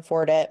I can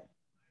afford it.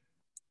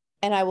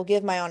 And I will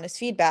give my honest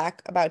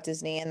feedback about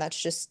Disney, and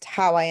that's just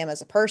how I am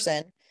as a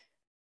person.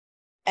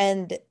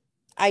 And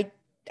I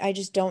I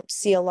just don't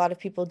see a lot of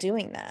people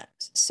doing that.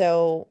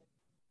 So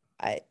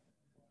I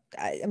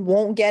I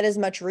won't get as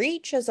much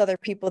reach as other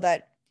people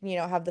that,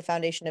 have the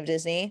foundation of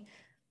Disney,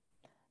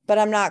 but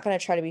I'm not going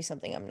to try to be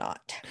something I'm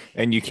not.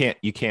 And you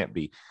can't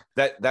be.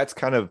 That's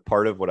kind of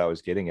part of what I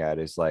was getting at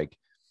is like,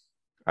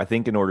 I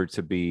think in order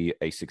to be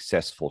a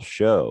successful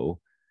show,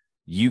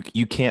 you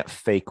can't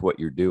fake what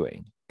you're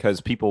doing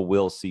because people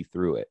will see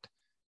through it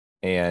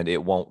and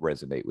it won't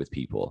resonate with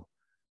people.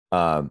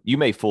 You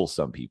may fool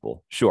some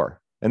people, sure.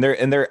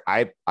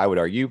 I would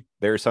argue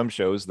there are some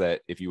shows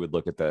that if you would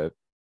look at the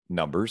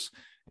numbers,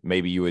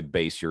 maybe you would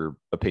base your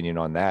opinion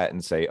on that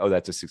and say, oh,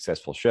 that's a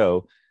successful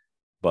show.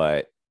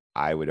 But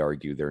I would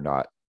argue they're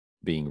not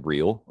being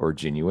real or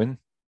genuine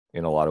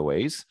in a lot of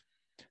ways.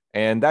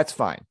 And that's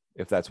fine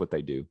if that's what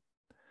they do.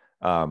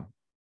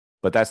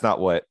 But that's not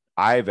what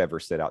I've ever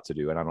set out to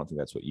do. And I don't think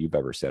that's what you've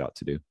ever set out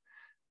to do.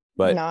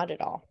 But not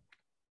at all.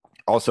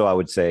 Also, I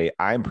would say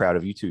I'm proud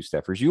of you too,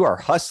 Steffers. You are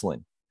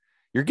hustling.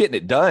 You're getting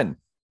it done.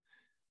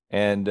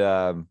 And,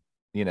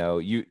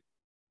 you,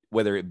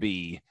 whether it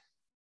be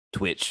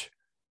Twitch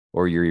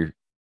or your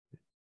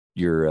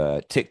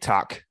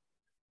TikTok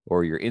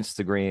or your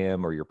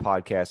Instagram or your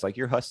podcast, like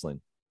you're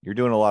hustling. You're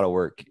doing a lot of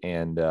work,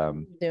 and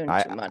doing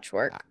too much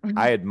work.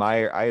 I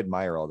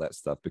admire all that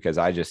stuff, because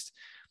I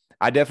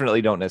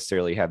definitely don't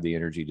necessarily have the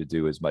energy to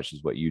do as much as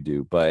what you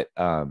do. But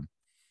one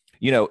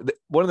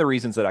of the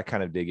reasons that I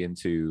kind of dig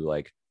into,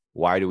 like,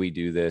 why do we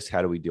do this?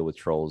 How do we deal with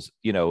trolls?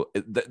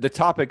 The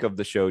topic of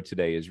the show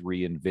today is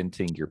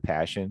reinventing your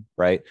passion,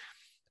 right?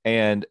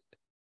 And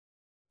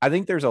I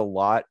think there's a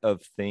lot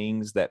of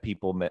things that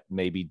people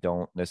maybe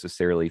don't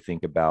necessarily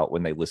think about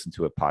when they listen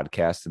to a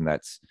podcast, and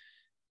that's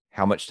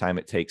how much time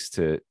it takes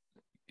to,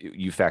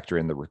 you factor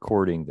in the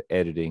recording, the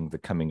editing, the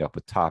coming up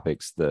with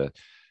topics, the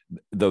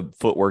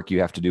footwork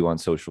you have to do on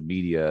social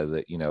media,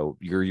 that,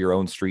 you're your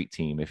own street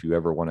team if you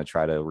ever want to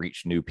try to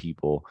reach new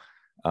people,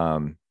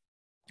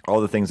 all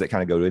the things that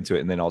kind of go into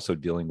it. And then also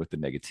dealing with the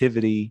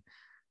negativity.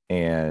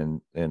 And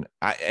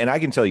I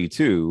can tell you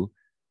too,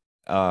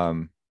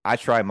 I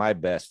try my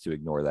best to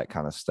ignore that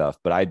kind of stuff,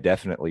 but I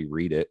definitely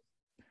read it.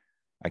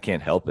 I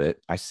can't help it.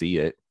 I see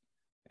it.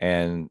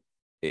 And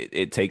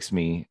it takes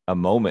me a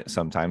moment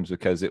sometimes,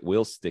 because it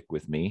will stick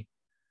with me.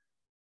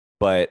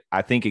 But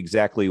I think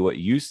exactly what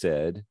you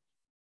said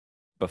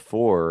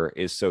before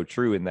is so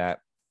true, in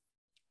that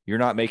you're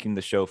not making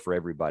the show for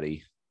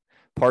everybody.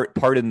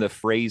 Pardon the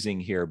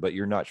phrasing here, but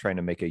you're not trying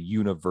to make a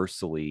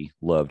universally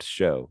loved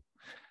show.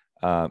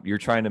 You're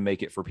trying to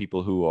make it for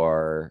people who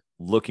are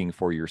looking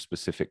for your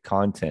specific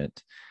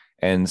content.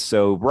 And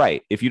so,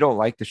 right, if you don't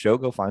like the show,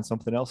 go find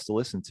something else to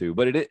listen to.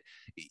 But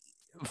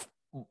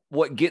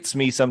what gets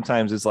me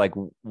sometimes is like,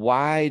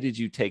 why did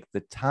you take the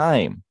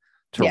time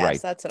to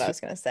write? That's what I was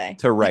going to say.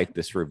 To write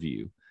this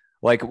review.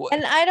 Like,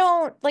 and I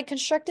don't like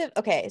constructive.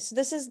 Okay. So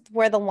this is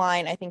where the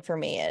line, I think, for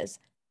me is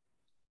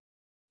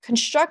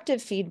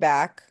constructive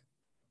feedback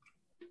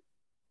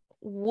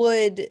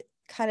would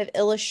kind of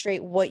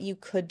illustrate what you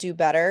could do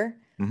better.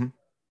 Mm-hmm.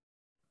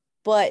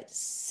 But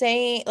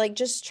saying, like,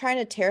 just trying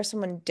to tear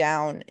someone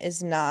down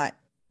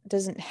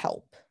doesn't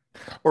help.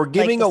 Or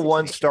giving a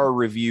 1-star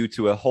review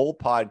to a whole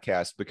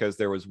podcast because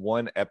there was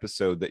one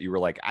episode that you were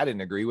like, I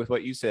didn't agree with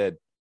what you said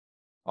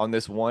on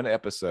this one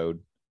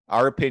episode.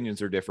 Our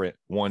opinions are different.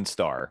 1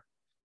 star.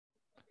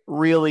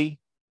 Really?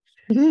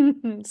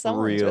 Someone's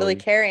really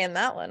carrying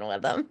that one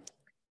with them.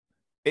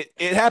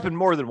 It happened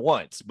more than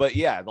once, but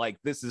yeah, like,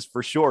 this is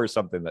for sure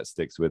something that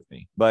sticks with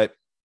me. But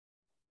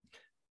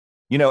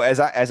as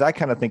I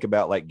kind of think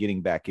about, like,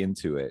 getting back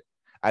into it,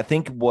 I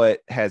think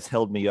what has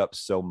held me up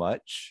so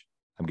much,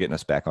 I'm getting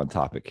us back on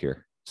topic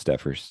here,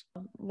 Steffers.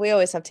 We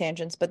always have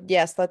tangents, but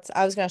yes,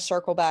 I was going to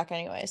circle back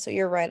anyway. So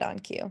you're right on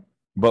cue.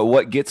 But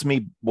what gets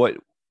me,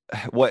 what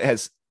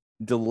has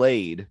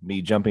delayed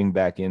me jumping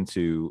back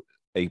into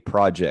a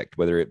project,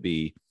 whether it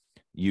be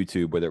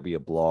YouTube, whether it be a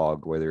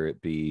blog, whether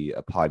it be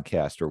a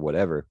podcast or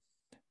whatever,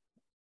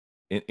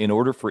 in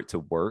order for it to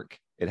work,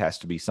 it has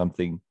to be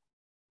something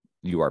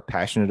you are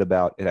passionate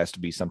about. It has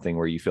to be something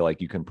where you feel like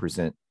you can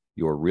present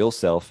your real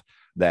self,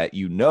 that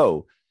you're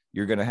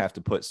going to have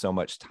to put so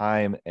much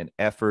time and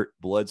effort,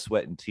 blood,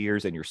 sweat, and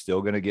tears, and you're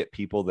still going to get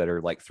people that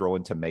are like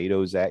throwing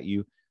tomatoes at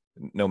you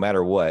no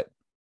matter what.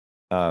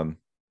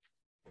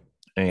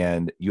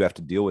 And you have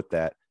to deal with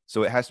that.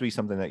 So it has to be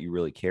something that you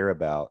really care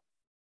about.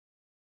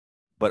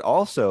 But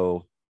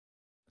also,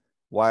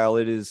 while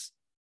it is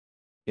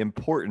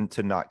important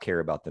to not care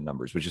about the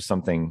numbers, which is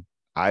something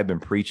I've been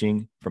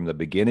preaching from the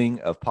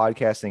beginning of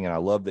podcasting, and I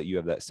love that you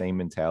have that same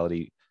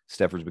mentality,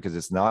 Steffers, because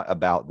it's not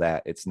about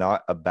that. It's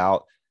not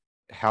about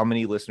how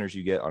many listeners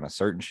you get on a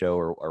certain show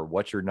or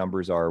what your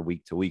numbers are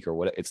week to week or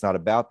what. It's not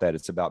about that.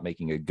 It's about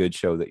making a good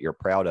show that you're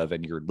proud of,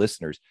 and your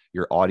listeners,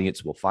 your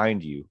audience will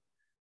find you.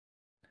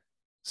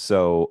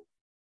 So,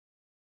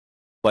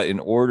 but in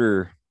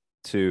order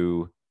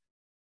to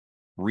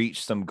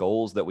reach some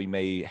goals that we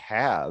may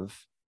have,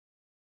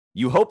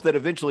 you hope that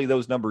eventually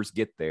those numbers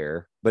get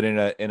there, but in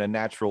a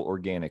natural,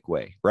 organic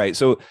way, right?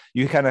 So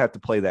you kind of have to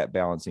play that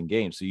balancing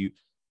game. So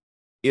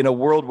in a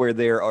world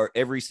where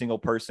every single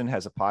person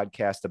has a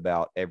podcast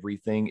about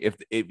everything,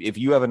 if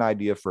you have an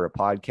idea for a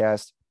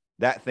podcast,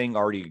 that thing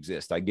already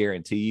exists. I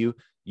guarantee you.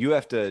 You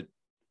have to.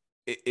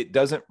 It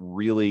doesn't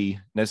really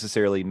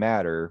necessarily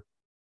matter,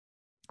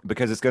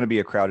 because it's going to be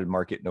a crowded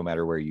market no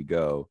matter where you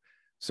go.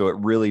 So it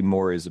really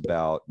more is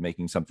about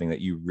making something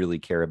that you really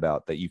care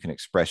about, that you can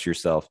express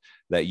yourself,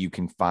 that you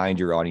can find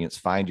your audience,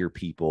 find your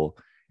people,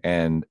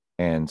 and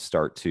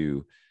start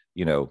to,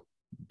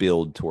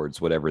 build towards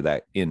whatever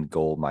that end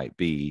goal might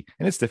be.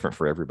 And it's different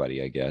for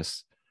everybody, I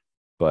guess.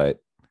 But,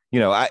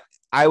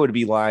 I would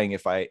be lying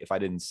if I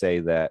didn't say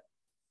that.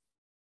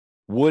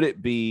 Would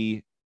it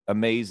be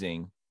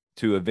amazing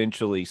to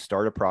eventually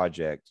start a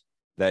project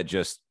that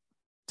just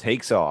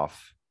takes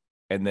off,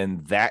 and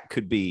then that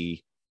could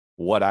be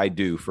what I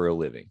do for a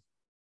living?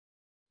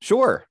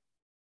 Sure.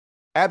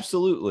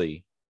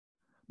 Absolutely.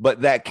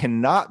 But that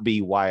cannot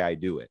be why I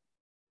do it.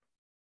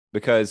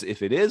 Because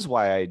if it is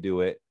why I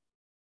do it,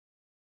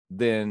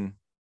 then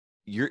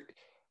you're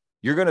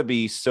going to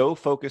be so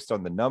focused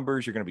on the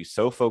numbers, you're going to be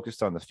so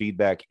focused on the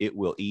feedback, it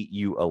will eat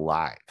you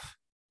alive.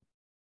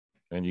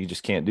 And you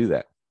just can't do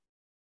that,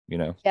 you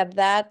know? Yeah,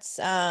 that's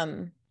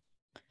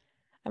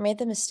I made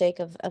the mistake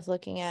of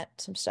looking at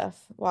some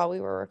stuff while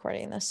we were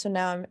recording this. So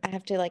now I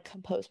have to like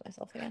compose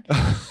myself again.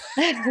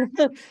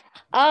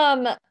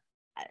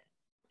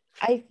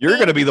 You're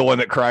going to be the one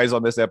that cries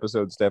on this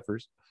episode,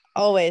 Steffers.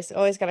 Always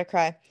gotta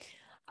cry.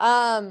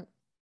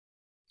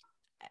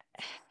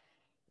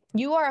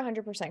 You are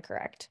 100%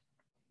 correct.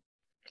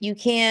 You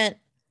can't,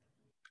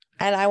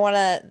 and I want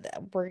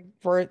to,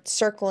 we're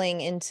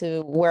circling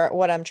into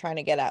what I'm trying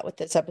to get at with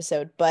this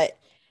episode, but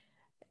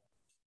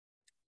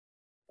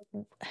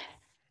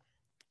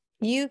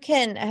you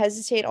can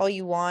hesitate all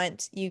you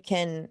want. You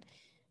can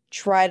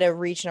try to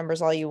reach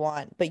numbers all you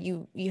want, but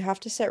you have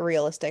to set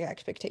realistic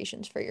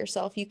expectations for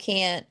yourself. You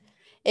can't,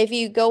 if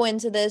you go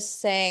into this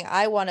saying,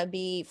 I want to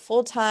be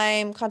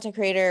full-time content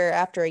creator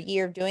after a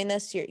year of doing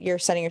this, you're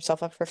setting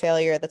yourself up for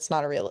failure. That's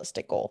not a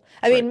realistic goal.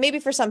 I mean, maybe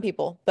for some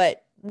people,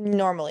 but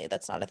normally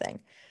that's not a thing.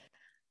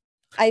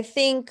 I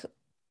think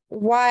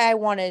why I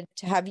wanted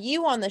to have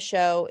you on the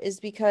show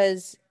is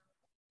because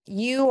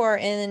you're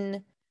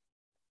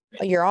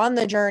on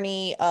the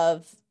journey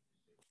of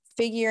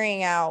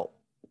figuring out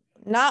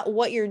not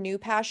what your new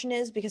passion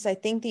is, because I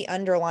think the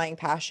underlying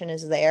passion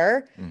is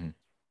there,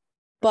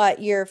 but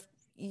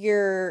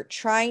you're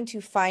trying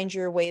to find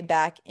your way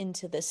back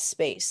into this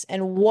space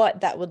and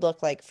what that would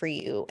look like for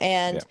you,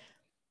 and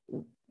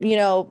you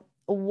know,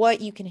 what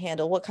you can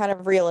handle, what kind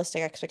of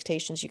realistic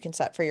expectations you can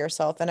set for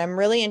yourself. And I'm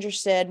really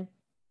interested.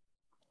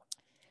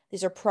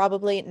 These are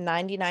probably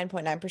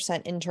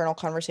 99.9% internal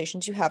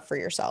conversations you have for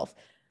yourself,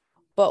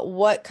 but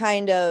what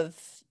kind of,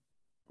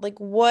 like,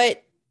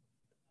 what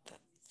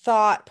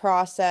thought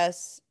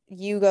process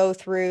you go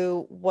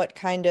through, what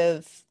kind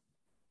of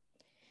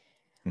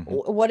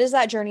what does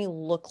that journey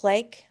look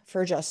like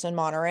for Justin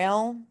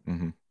Monorail?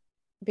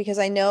 Because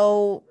I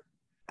know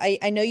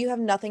you have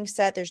nothing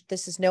set.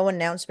 This is no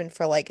announcement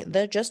for like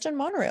the Justin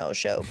Monorail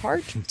show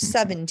part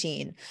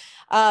 17.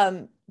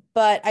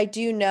 But I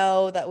do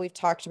know that we've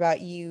talked about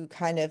you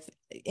kind of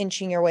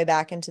inching your way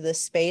back into this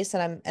space,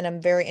 and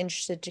I'm very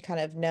interested to kind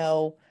of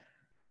know.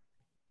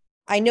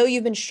 I know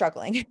you've been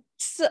struggling,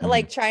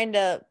 like trying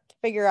to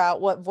figure out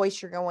what voice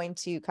you're going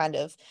to kind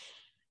of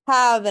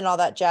have and all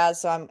that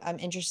jazz. So I'm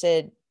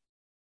interested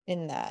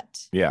in that.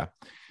 Yeah.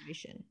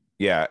 Situation.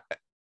 Yeah.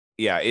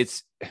 Yeah.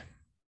 It's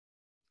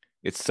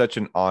such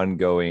an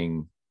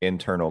ongoing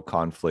internal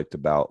conflict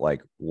about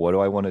like, what do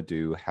I want to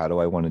do? How do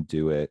I want to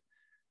do it?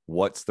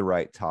 What's the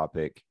right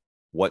topic?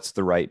 What's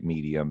the right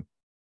medium?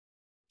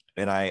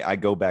 And I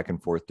go back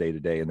and forth day to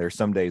day. And there's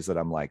some days that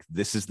I'm like,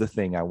 this is the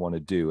thing I want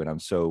to do. And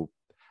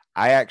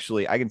I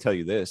can tell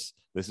you this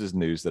is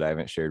news that I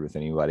haven't shared with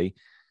anybody.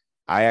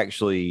 I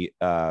actually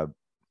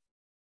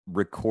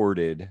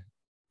recorded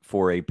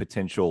for a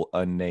potential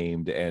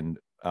unnamed and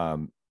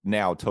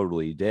now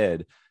totally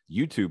dead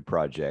YouTube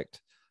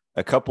project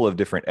a couple of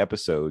different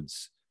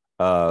episodes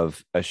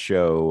of a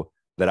show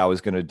that I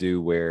was going to do,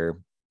 where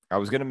I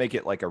was going to make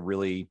it like a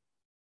really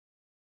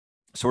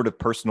sort of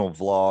personal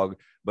vlog,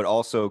 but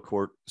also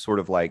sort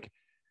of like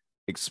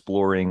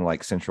exploring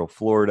like Central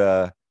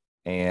Florida,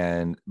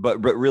 and but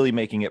really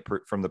making it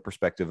from the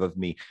perspective of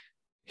me.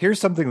 Here's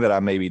something that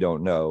I maybe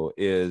don't know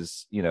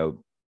is, you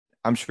know,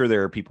 I'm sure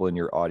there are people in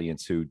your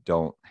audience who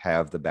don't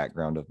have the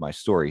background of my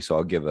story. So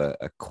I'll give a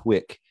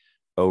quick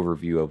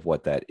overview of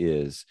what that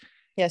is.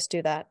 Yes,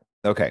 do that.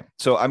 Okay.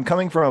 So I'm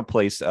coming from a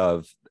place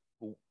of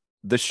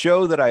the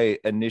show that I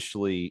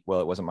initially,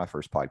 well, it wasn't my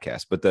first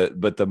podcast, but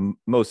the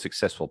most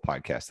successful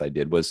podcast I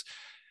did was,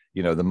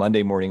 you know, the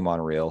Monday Morning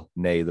Monorail,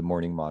 nay, the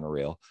Morning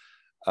Monorail.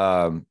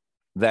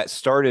 That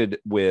started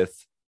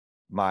with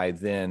my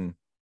then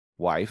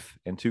wife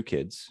and 2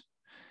 kids.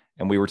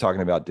 And we were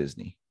talking about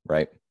Disney,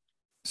 right?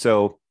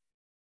 So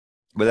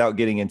without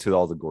getting into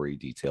all the gory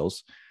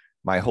details,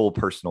 my whole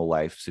personal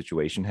life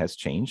situation has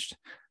changed.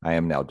 I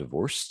am now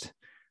divorced.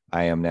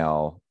 I am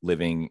now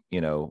living,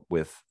 you know,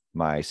 with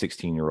my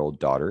 16-year-old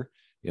daughter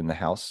in the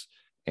house,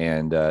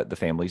 and the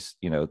family's,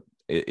 you know,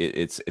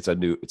 it's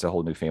a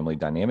whole new family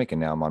dynamic.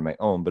 And now I'm on my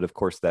own. But of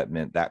course that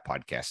meant that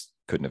podcast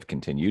couldn't have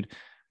continued.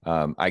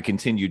 I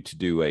continued to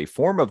do a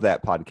form of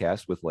that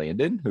podcast with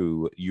Landon,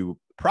 who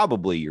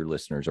your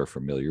listeners are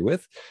familiar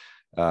with.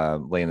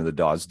 Landon the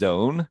Dawes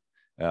Doan.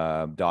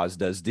 Dawes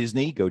Does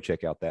Disney. Go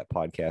check out that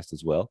podcast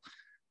as well.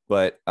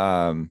 But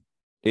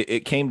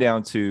it came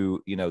down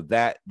to, you know,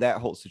 that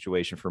whole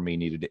situation for me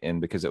needed to end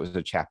because it was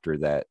a chapter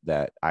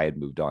that I had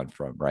moved on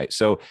from. Right.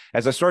 So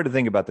as I started to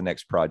think about the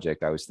next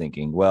project, I was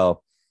thinking,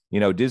 well, you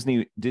know,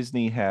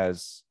 Disney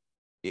has,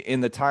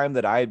 in the time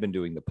that I had been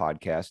doing the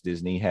podcast,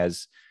 Disney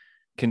has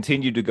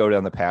continued to go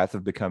down the path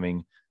of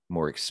becoming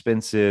more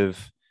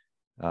expensive,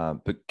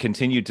 but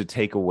continued to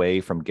take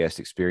away from guest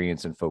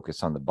experience and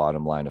focus on the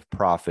bottom line of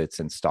profits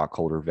and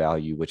stockholder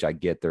value, which I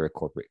get they're a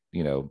corporate,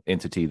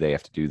 entity. They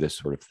have to do this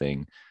sort of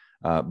thing.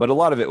 But a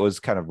lot of it was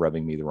kind of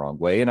rubbing me the wrong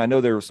way. And I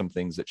know there were some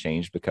things that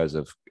changed because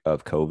of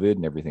COVID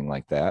and everything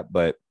like that.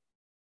 But,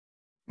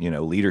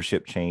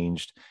 leadership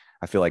changed.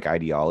 I feel like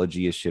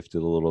ideology has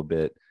shifted a little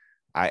bit.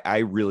 I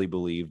really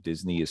believe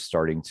Disney is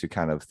starting to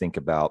kind of think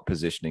about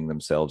positioning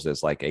themselves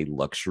as like a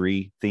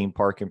luxury theme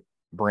park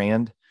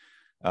brand,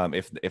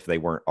 if they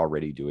weren't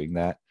already doing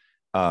that.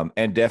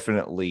 And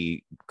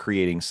definitely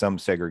creating some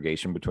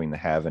segregation between the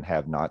have and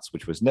have nots,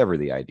 which was never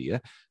the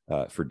idea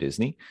for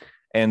Disney.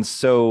 And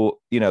so,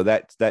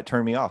 that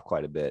turned me off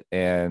quite a bit.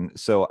 And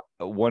so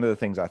one of the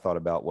things I thought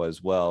about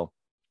was, well,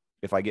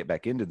 if I get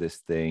back into this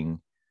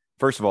thing,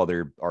 first of all,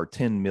 there are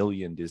 10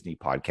 million Disney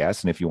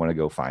podcasts. And if you want to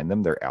go find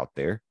them, they're out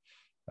there.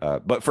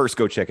 But first,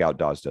 go check out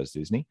Dawes Does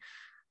Disney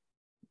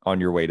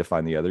on your way to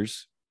find the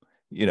others,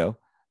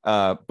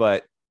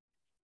 but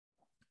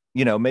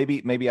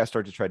maybe I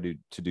start to try to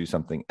do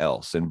something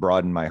else and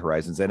broaden my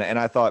horizons. And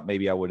I thought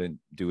maybe I wouldn't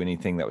do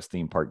anything that was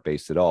theme park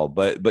based at all,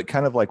 but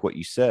kind of like what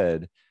you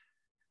said,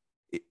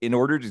 in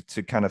order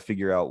to kind of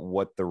figure out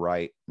what the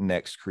right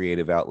next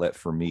creative outlet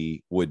for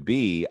me would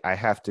be, I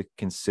have to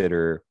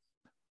consider,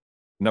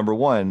 number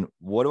one,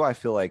 what do I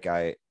feel like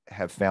I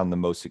have found the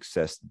most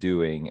success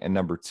doing? And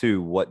number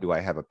two, what do I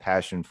have a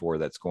passion for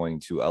that's going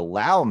to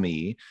allow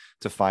me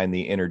to find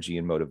the energy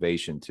and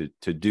motivation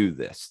to do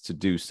this, to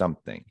do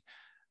something?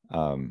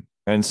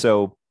 And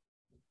so,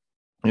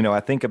 I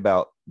think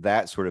about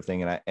that sort of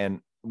thing, and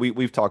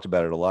we've talked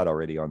about it a lot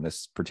already on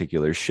this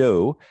particular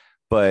show,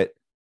 but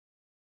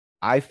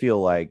I feel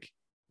like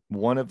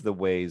one of the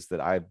ways that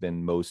I've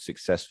been most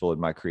successful in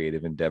my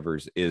creative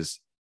endeavors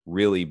is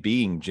really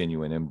being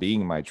genuine and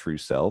being my true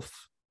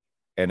self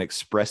and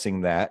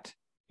expressing that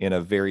in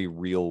a very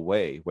real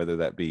way, whether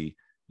that be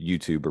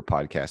YouTube or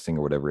podcasting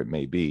or whatever it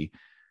may be.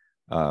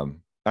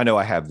 I know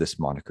I have this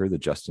moniker, the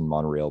Justin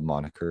Monorail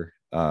moniker,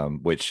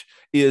 which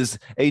is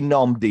a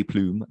nom de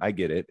plume. I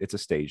get it. It's a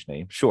stage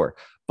name. Sure.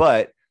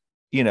 But,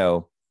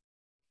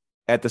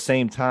 at the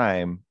same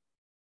time,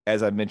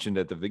 as I mentioned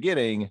at the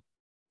beginning,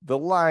 the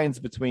lines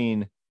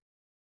between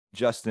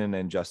Justin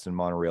and Justin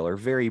Monorail are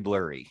very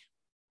blurry.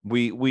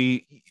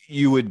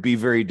 You would be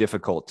very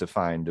difficult to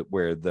find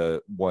where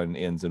the one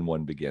ends and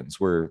one begins,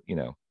 where,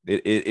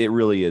 it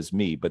really is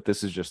me, but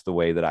this is just the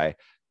way that I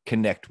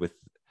connect with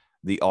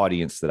the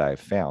audience that I've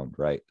found.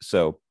 Right.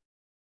 So,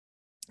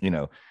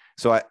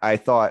 I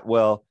thought,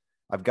 well,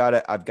 I've got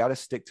to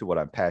stick to what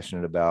I'm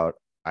passionate about.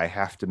 I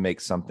have to make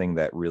something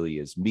that really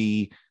is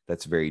me,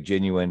 that's very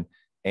genuine.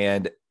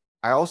 And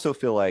I also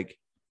feel like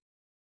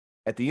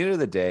at the end of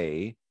the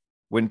day,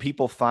 when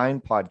people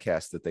find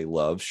podcasts that they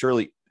love,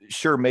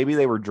 sure, maybe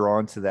they were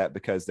drawn to that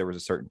because there was a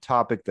certain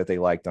topic that they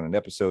liked on an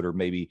episode, or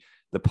maybe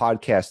the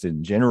podcast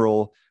in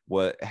general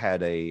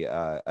had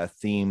a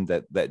theme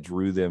that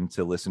drew them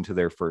to listen to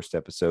their first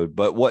episode.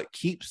 But what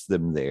keeps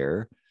them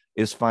there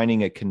is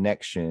finding a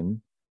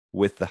connection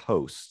with the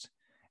host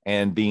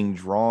and being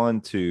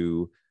drawn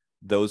to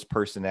those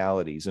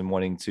personalities and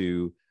wanting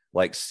to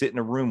like sit in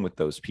a room with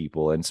those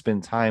people and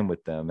spend time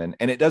with them. And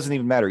it doesn't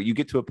even matter. You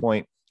get to a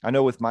point, I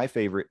know with my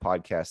favorite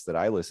podcasts that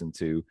I listen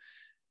to,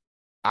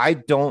 I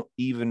get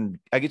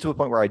to a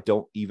point where I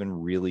don't even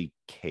really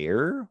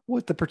care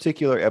what the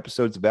particular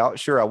episode's about.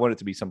 Sure, I want it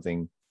to be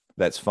something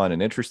that's fun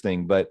and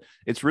interesting, but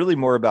it's really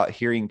more about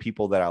hearing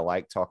people that I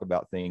like talk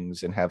about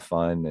things and have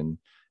fun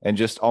and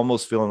just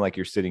almost feeling like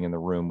you're sitting in the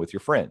room with your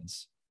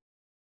friends.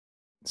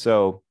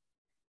 So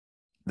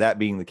that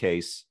being the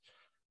case,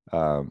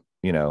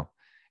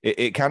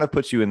 it kind of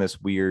puts you in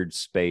this weird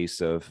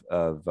space of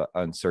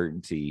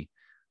uncertainty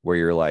where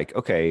you're like,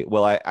 okay,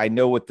 well, I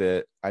know what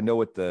the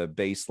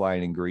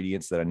baseline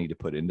ingredients that I need to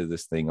put into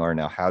this thing are.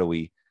 Now, how do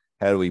we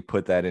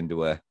put that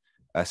into a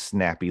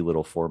snappy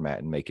little format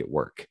and make it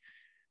work?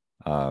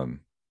 And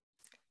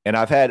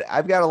I've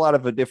got a lot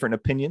of different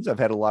opinions. I've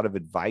had a lot of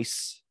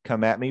advice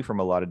come at me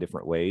from a lot of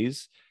different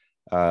ways.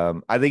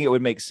 I think it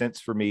would make sense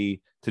for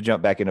me to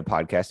jump back into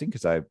podcasting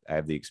because I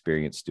have the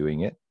experience doing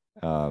it.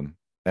 And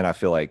I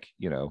feel like,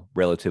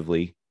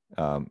 relatively,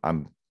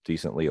 I'm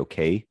decently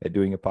okay at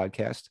doing a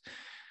podcast.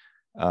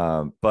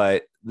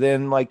 But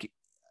then like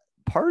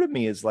part of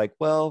me is like,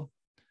 well,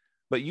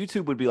 but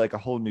YouTube would be like a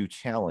whole new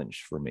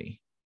challenge for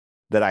me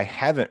that I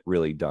haven't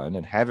really done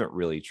and haven't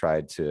really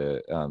tried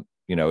to,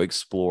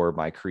 explore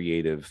my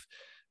creative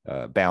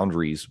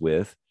boundaries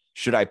with.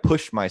 Should I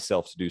push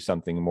myself to do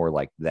something more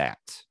like that?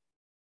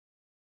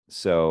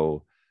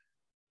 So,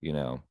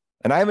 and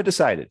I haven't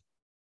decided.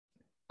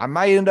 I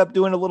might end up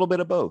doing a little bit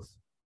of both.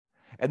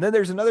 And then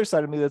there's another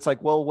side of me that's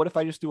like, well, what if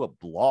I just do a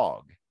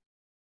blog?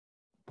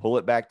 Pull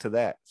it back to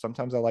that.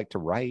 Sometimes I like to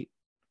write.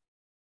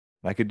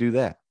 I could do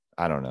that.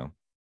 I don't know.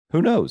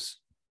 Who knows?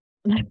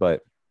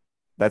 But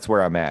that's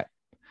where I'm at.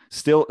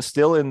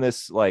 Still in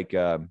this like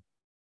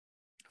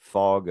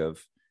fog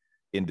of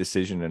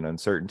indecision and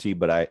uncertainty.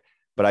 But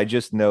I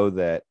just know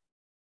that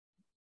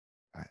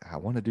I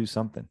want to do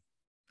something.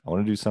 I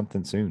want to do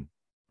something soon.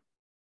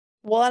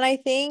 Well, and I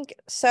think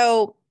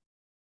so.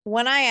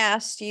 When I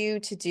asked you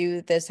to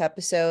do this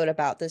episode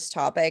about this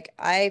topic,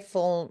 I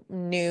full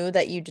knew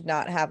that you did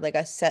not have like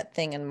a set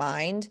thing in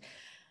mind.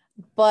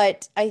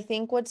 But I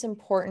think what's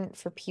important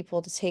for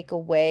people to take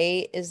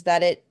away is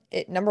that it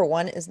number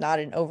one is not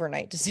an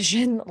overnight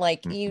decision.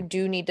 Like you Mm-mm.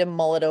 do need to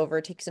mull it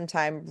over, take some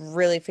time,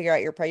 really figure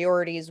out your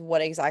priorities,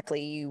 what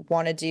exactly you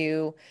want to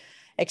do,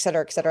 et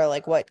cetera, et cetera.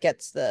 Like what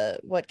gets the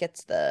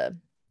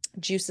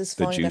juices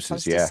The flowing. That juices,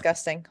 sounds yeah.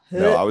 disgusting.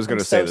 No, I was I'm going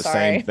to say so the same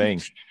sorry.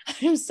 thing.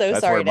 I'm so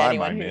That's where sorry to my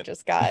anyone mind who went.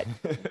 just got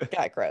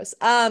gross.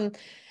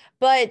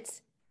 But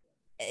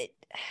it,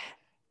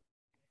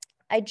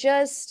 I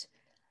just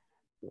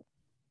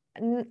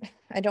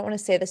I don't want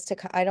to say this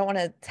I don't want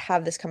to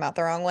have this come out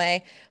the wrong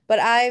way, but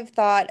I've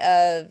thought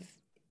of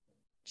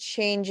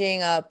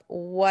changing up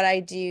what I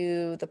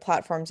do, the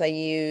platforms I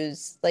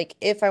use, like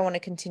if I want to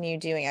continue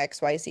doing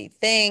XYZ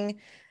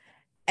thing.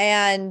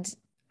 And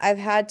I've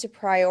had to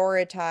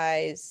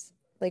prioritize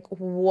like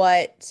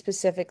what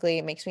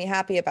specifically makes me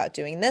happy about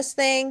doing this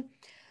thing.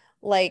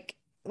 Like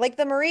like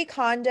the Marie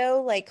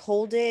Kondo, like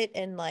hold it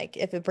and like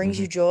if it brings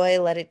Hmm. you joy,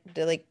 let it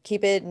like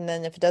keep it and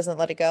then if it doesn't,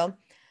 let it go.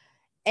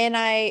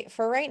 And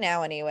for right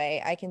now anyway,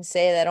 I can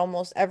say that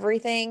almost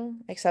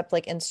everything except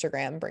like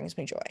Instagram brings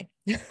me joy.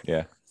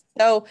 Yeah.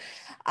 So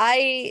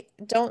I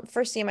don't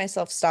foresee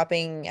myself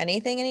stopping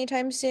anything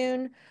anytime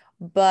soon,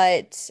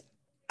 but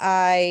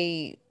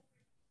I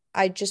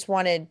I just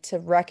wanted to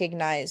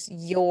recognize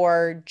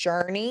your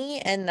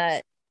journey and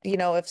that,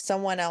 if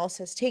someone else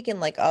has taken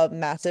like a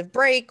massive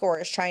break or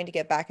is trying to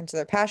get back into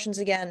their passions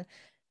again,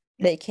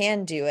 they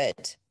can do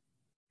it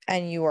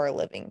and you are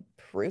living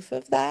proof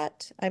of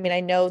that. I mean,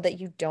 I know that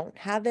you don't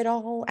have it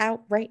all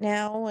out right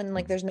now and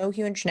like Mhm. there's no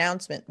huge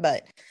announcement,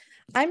 but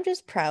I'm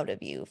just proud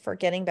of you for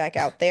getting back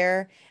out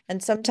there.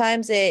 And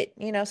sometimes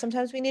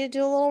sometimes we need to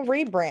do a little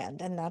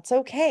rebrand and that's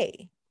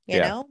okay, you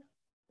Yeah. know?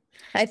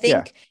 I Yeah.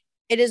 think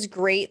it is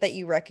great that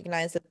you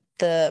recognize that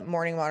the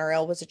morning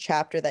monorail was a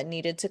chapter that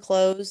needed to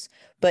close,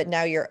 but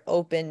now you're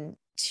open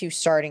to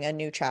starting a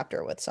new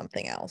chapter with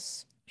something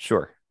else.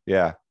 Sure.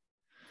 Yeah.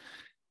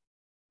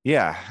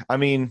 Yeah. I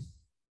mean,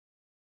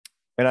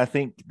 and I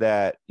think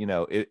that,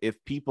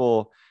 if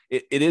people,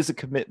 it is a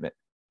commitment,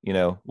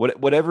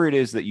 whatever it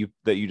is that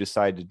you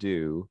decide to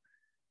do,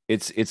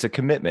 it's a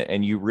commitment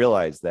and you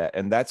realize that.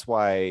 And that's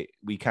why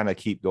we kind of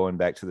keep going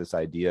back to this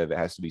idea of it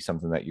has to be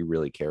something that you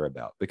really care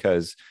about,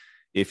 because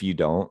if you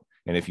don't,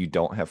 and if you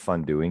don't have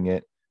fun doing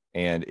it,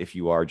 and if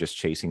you are just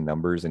chasing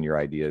numbers and your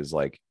idea is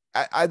like,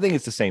 I think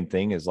it's the same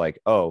thing as like,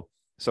 oh,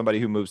 somebody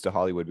who moves to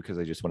Hollywood because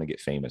they just want to get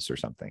famous or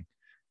something.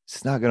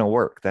 It's not going to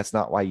work. That's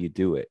not why you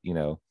do it.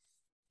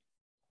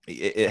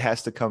 It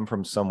has to come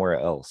from somewhere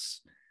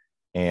else.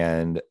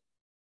 And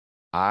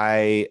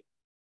I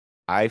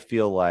I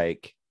feel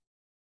like,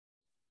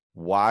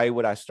 why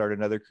would I start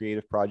another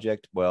creative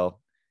project? Well,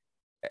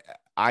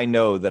 I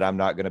know that I'm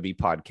not going to be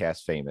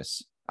podcast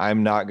famous.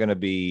 I'm not going to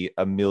be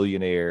a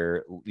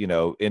millionaire,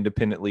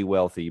 independently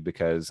wealthy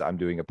because I'm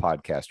doing a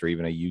podcast or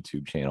even a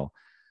YouTube channel.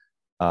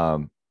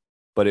 Um,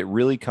 but it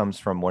really comes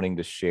from wanting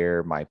to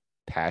share my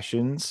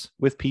passions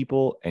with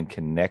people and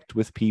connect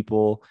with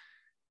people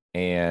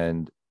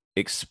and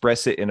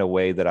express it in a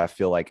way that I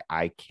feel like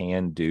I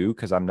can do,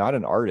 because I'm not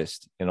an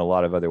artist in a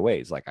lot of other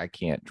ways. Like I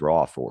can't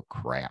draw for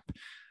crap.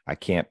 I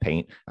can't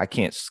paint. I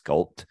can't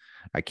sculpt.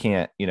 I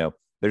can't,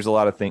 there's a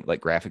lot of things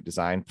like graphic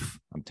design.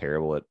 I'm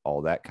terrible at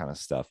all that kind of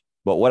stuff.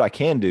 But what I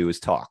can do is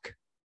talk,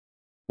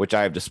 which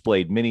I have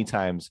displayed many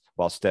times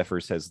while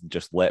Steffers has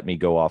just let me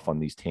go off on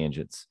these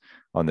tangents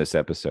on this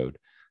episode.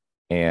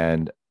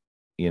 And,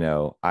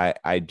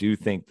 I do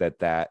think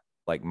that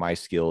like my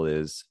skill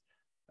is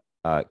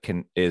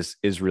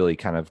really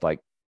kind of like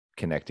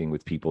connecting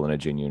with people in a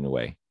genuine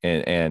way.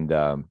 And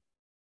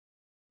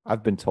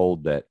I've been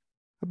told that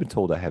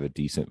I have a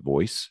decent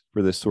voice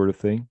for this sort of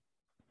thing.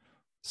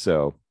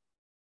 So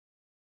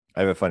I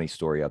have a funny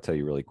story I'll tell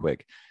you really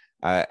quick.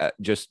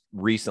 Just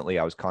recently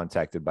I was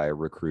contacted by a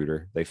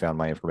recruiter. They found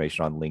my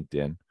information on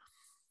LinkedIn.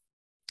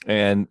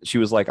 And she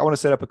was like, I want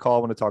to set up a call. I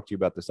want to talk to you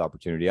about this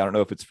opportunity. I don't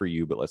know if it's for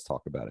you, but let's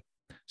talk about it.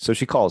 So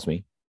she calls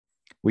me.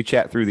 We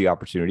chat through the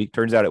opportunity.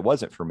 Turns out it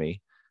wasn't for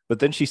me. But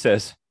then she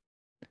says,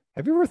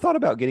 have you ever thought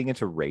about getting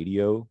into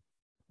radio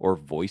or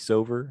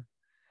voiceover?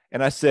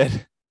 And I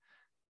said,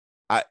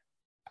 I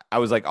I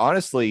was like,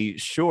 honestly,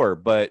 sure,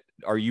 but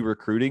are you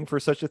recruiting for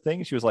such a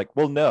thing? She was like,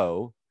 well,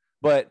 no,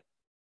 but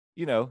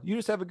you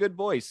just have a good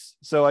voice.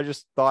 So I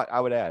just thought I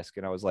would ask.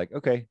 And I was like,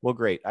 okay, well,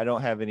 great. I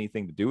don't have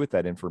anything to do with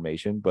that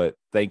information, but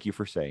thank you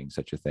for saying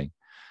such a thing.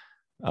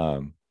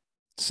 Um,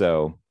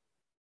 so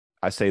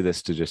I say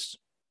this to just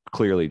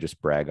clearly just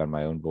brag on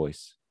my own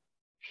voice.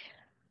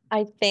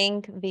 I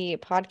think the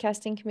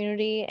podcasting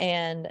community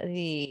and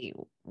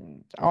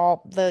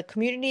all the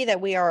community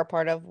that we are a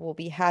part of will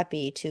be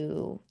happy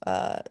to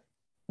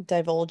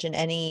divulge in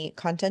any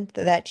content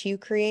that you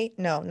create.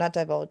 No, not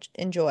divulge,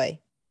 enjoy.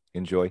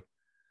 Enjoy.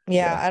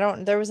 Yeah,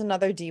 Yeah. there was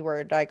another D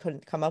word, I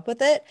couldn't come up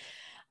with it.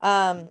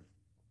 Um,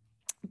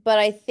 but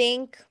I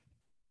think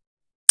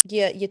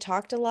you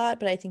talked a lot,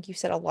 but I think you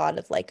said a lot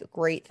of like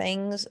great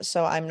things,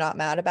 so I'm not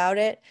mad about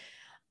it.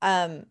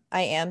 I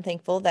am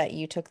thankful that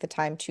you took the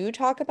time to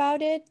talk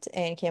about it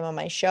and came on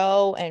my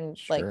show and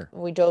like Sure.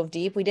 we dove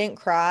deep. We didn't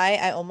cry.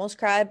 I almost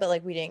cried, but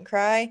like we didn't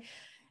cry.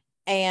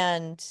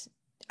 And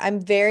I'm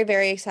very,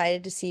 very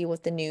excited to see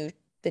what the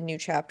new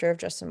chapter of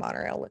Justin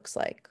Monorail looks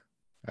like.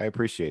 I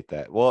appreciate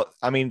that. Well,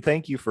 I mean,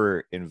 thank you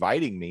for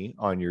inviting me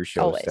on your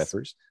show, Always.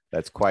 Steffers.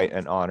 That's quite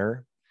Always. an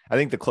honor. I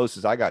think the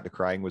closest I got to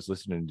crying was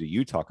listening to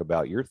you talk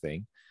about your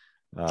thing.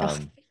 Oh,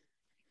 Um,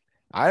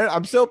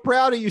 I'm so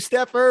proud of you,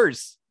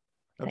 Steffers.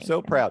 I'm thank so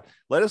you. proud.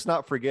 Let us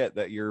not forget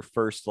that your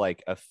first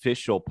like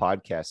official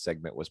podcast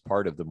segment was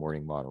part of the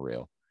Morning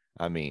Monorail.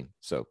 I mean,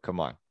 so come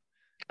on,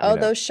 you Oh,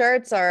 know, those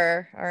shirts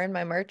are in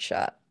my merch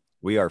shop.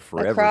 we are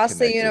forever Across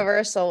the connected.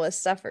 Universal with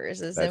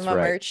Stuffers is in That's my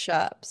right. merch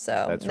shop.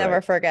 So That's never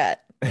right.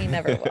 forget. We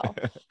never will.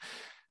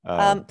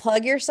 um,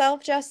 Plug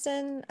yourself,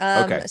 Justin.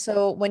 okay.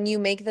 So when you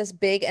make this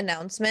big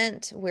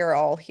announcement, we're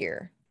all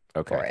here for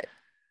Okay. it.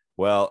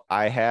 Well,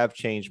 I have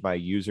changed my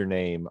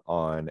username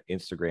on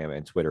Instagram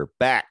and Twitter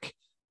back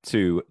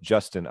to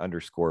Justin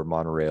underscore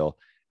Monorail.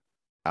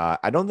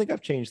 I don't think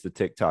I've changed the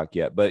TikTok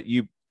yet, but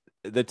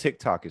the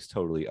TikTok is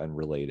totally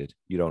unrelated.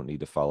 You don't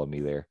need to follow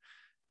me there.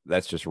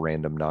 That's just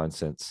random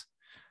nonsense.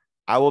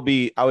 I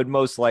would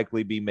most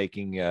likely be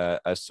making a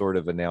sort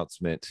of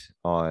announcement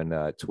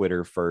on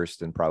Twitter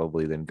first and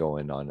probably then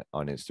going on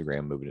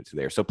Instagram, moving it to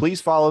there. So please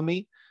follow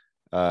me.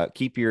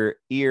 Keep your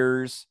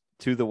ears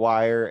to the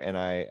wire, and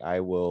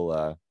I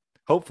will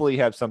hopefully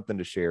have something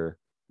to share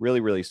really,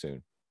 really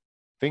soon.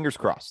 Fingers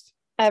crossed.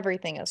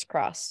 Everything is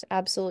crossed.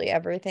 Absolutely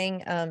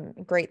everything.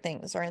 Great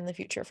things are in the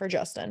future for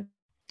Justin.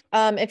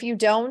 If you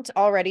don't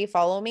already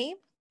follow me,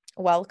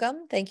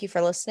 welcome. Thank you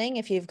for listening.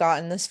 If you've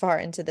gotten this far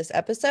into this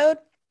episode,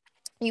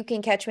 you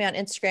can catch me on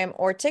Instagram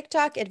or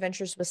TikTok,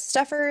 Adventures with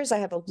Stuffers. I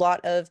have a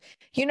lot of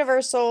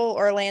Universal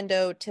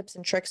Orlando tips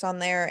and tricks on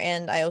there,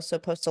 and I also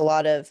post a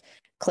lot of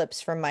clips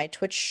from my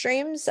Twitch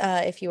streams.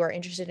 If you are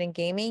interested in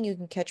gaming, you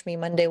can catch me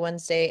Monday,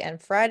 Wednesday, and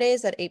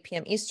Fridays at 8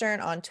 p.m. Eastern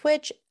on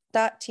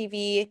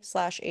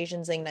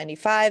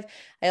twitch.tv/AsianZing95.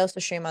 I also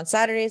stream on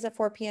Saturdays at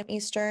 4 p.m.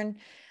 Eastern.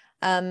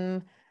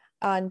 On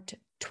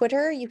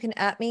Twitter, you can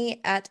at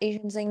me at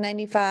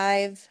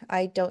AsianZing95.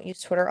 I don't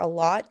use Twitter a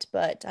lot,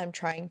 but I'm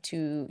trying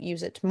to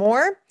use it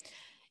more.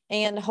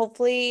 And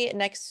hopefully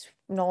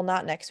no,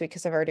 not next week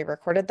because I've already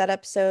recorded that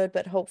episode,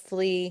 but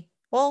hopefully,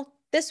 well,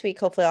 this week,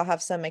 hopefully I'll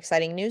have some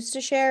exciting news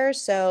to share.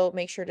 So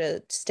make sure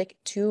to stick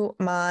to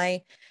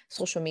my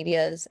social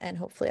medias and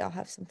hopefully I'll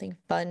have something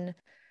fun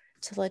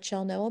to let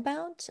y'all know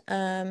about.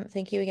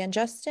 Thank you again,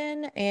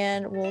 Justin,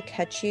 and we'll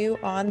catch you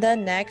on the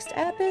next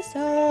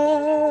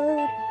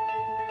episode.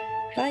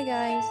 Bye,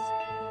 guys.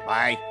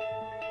 Bye.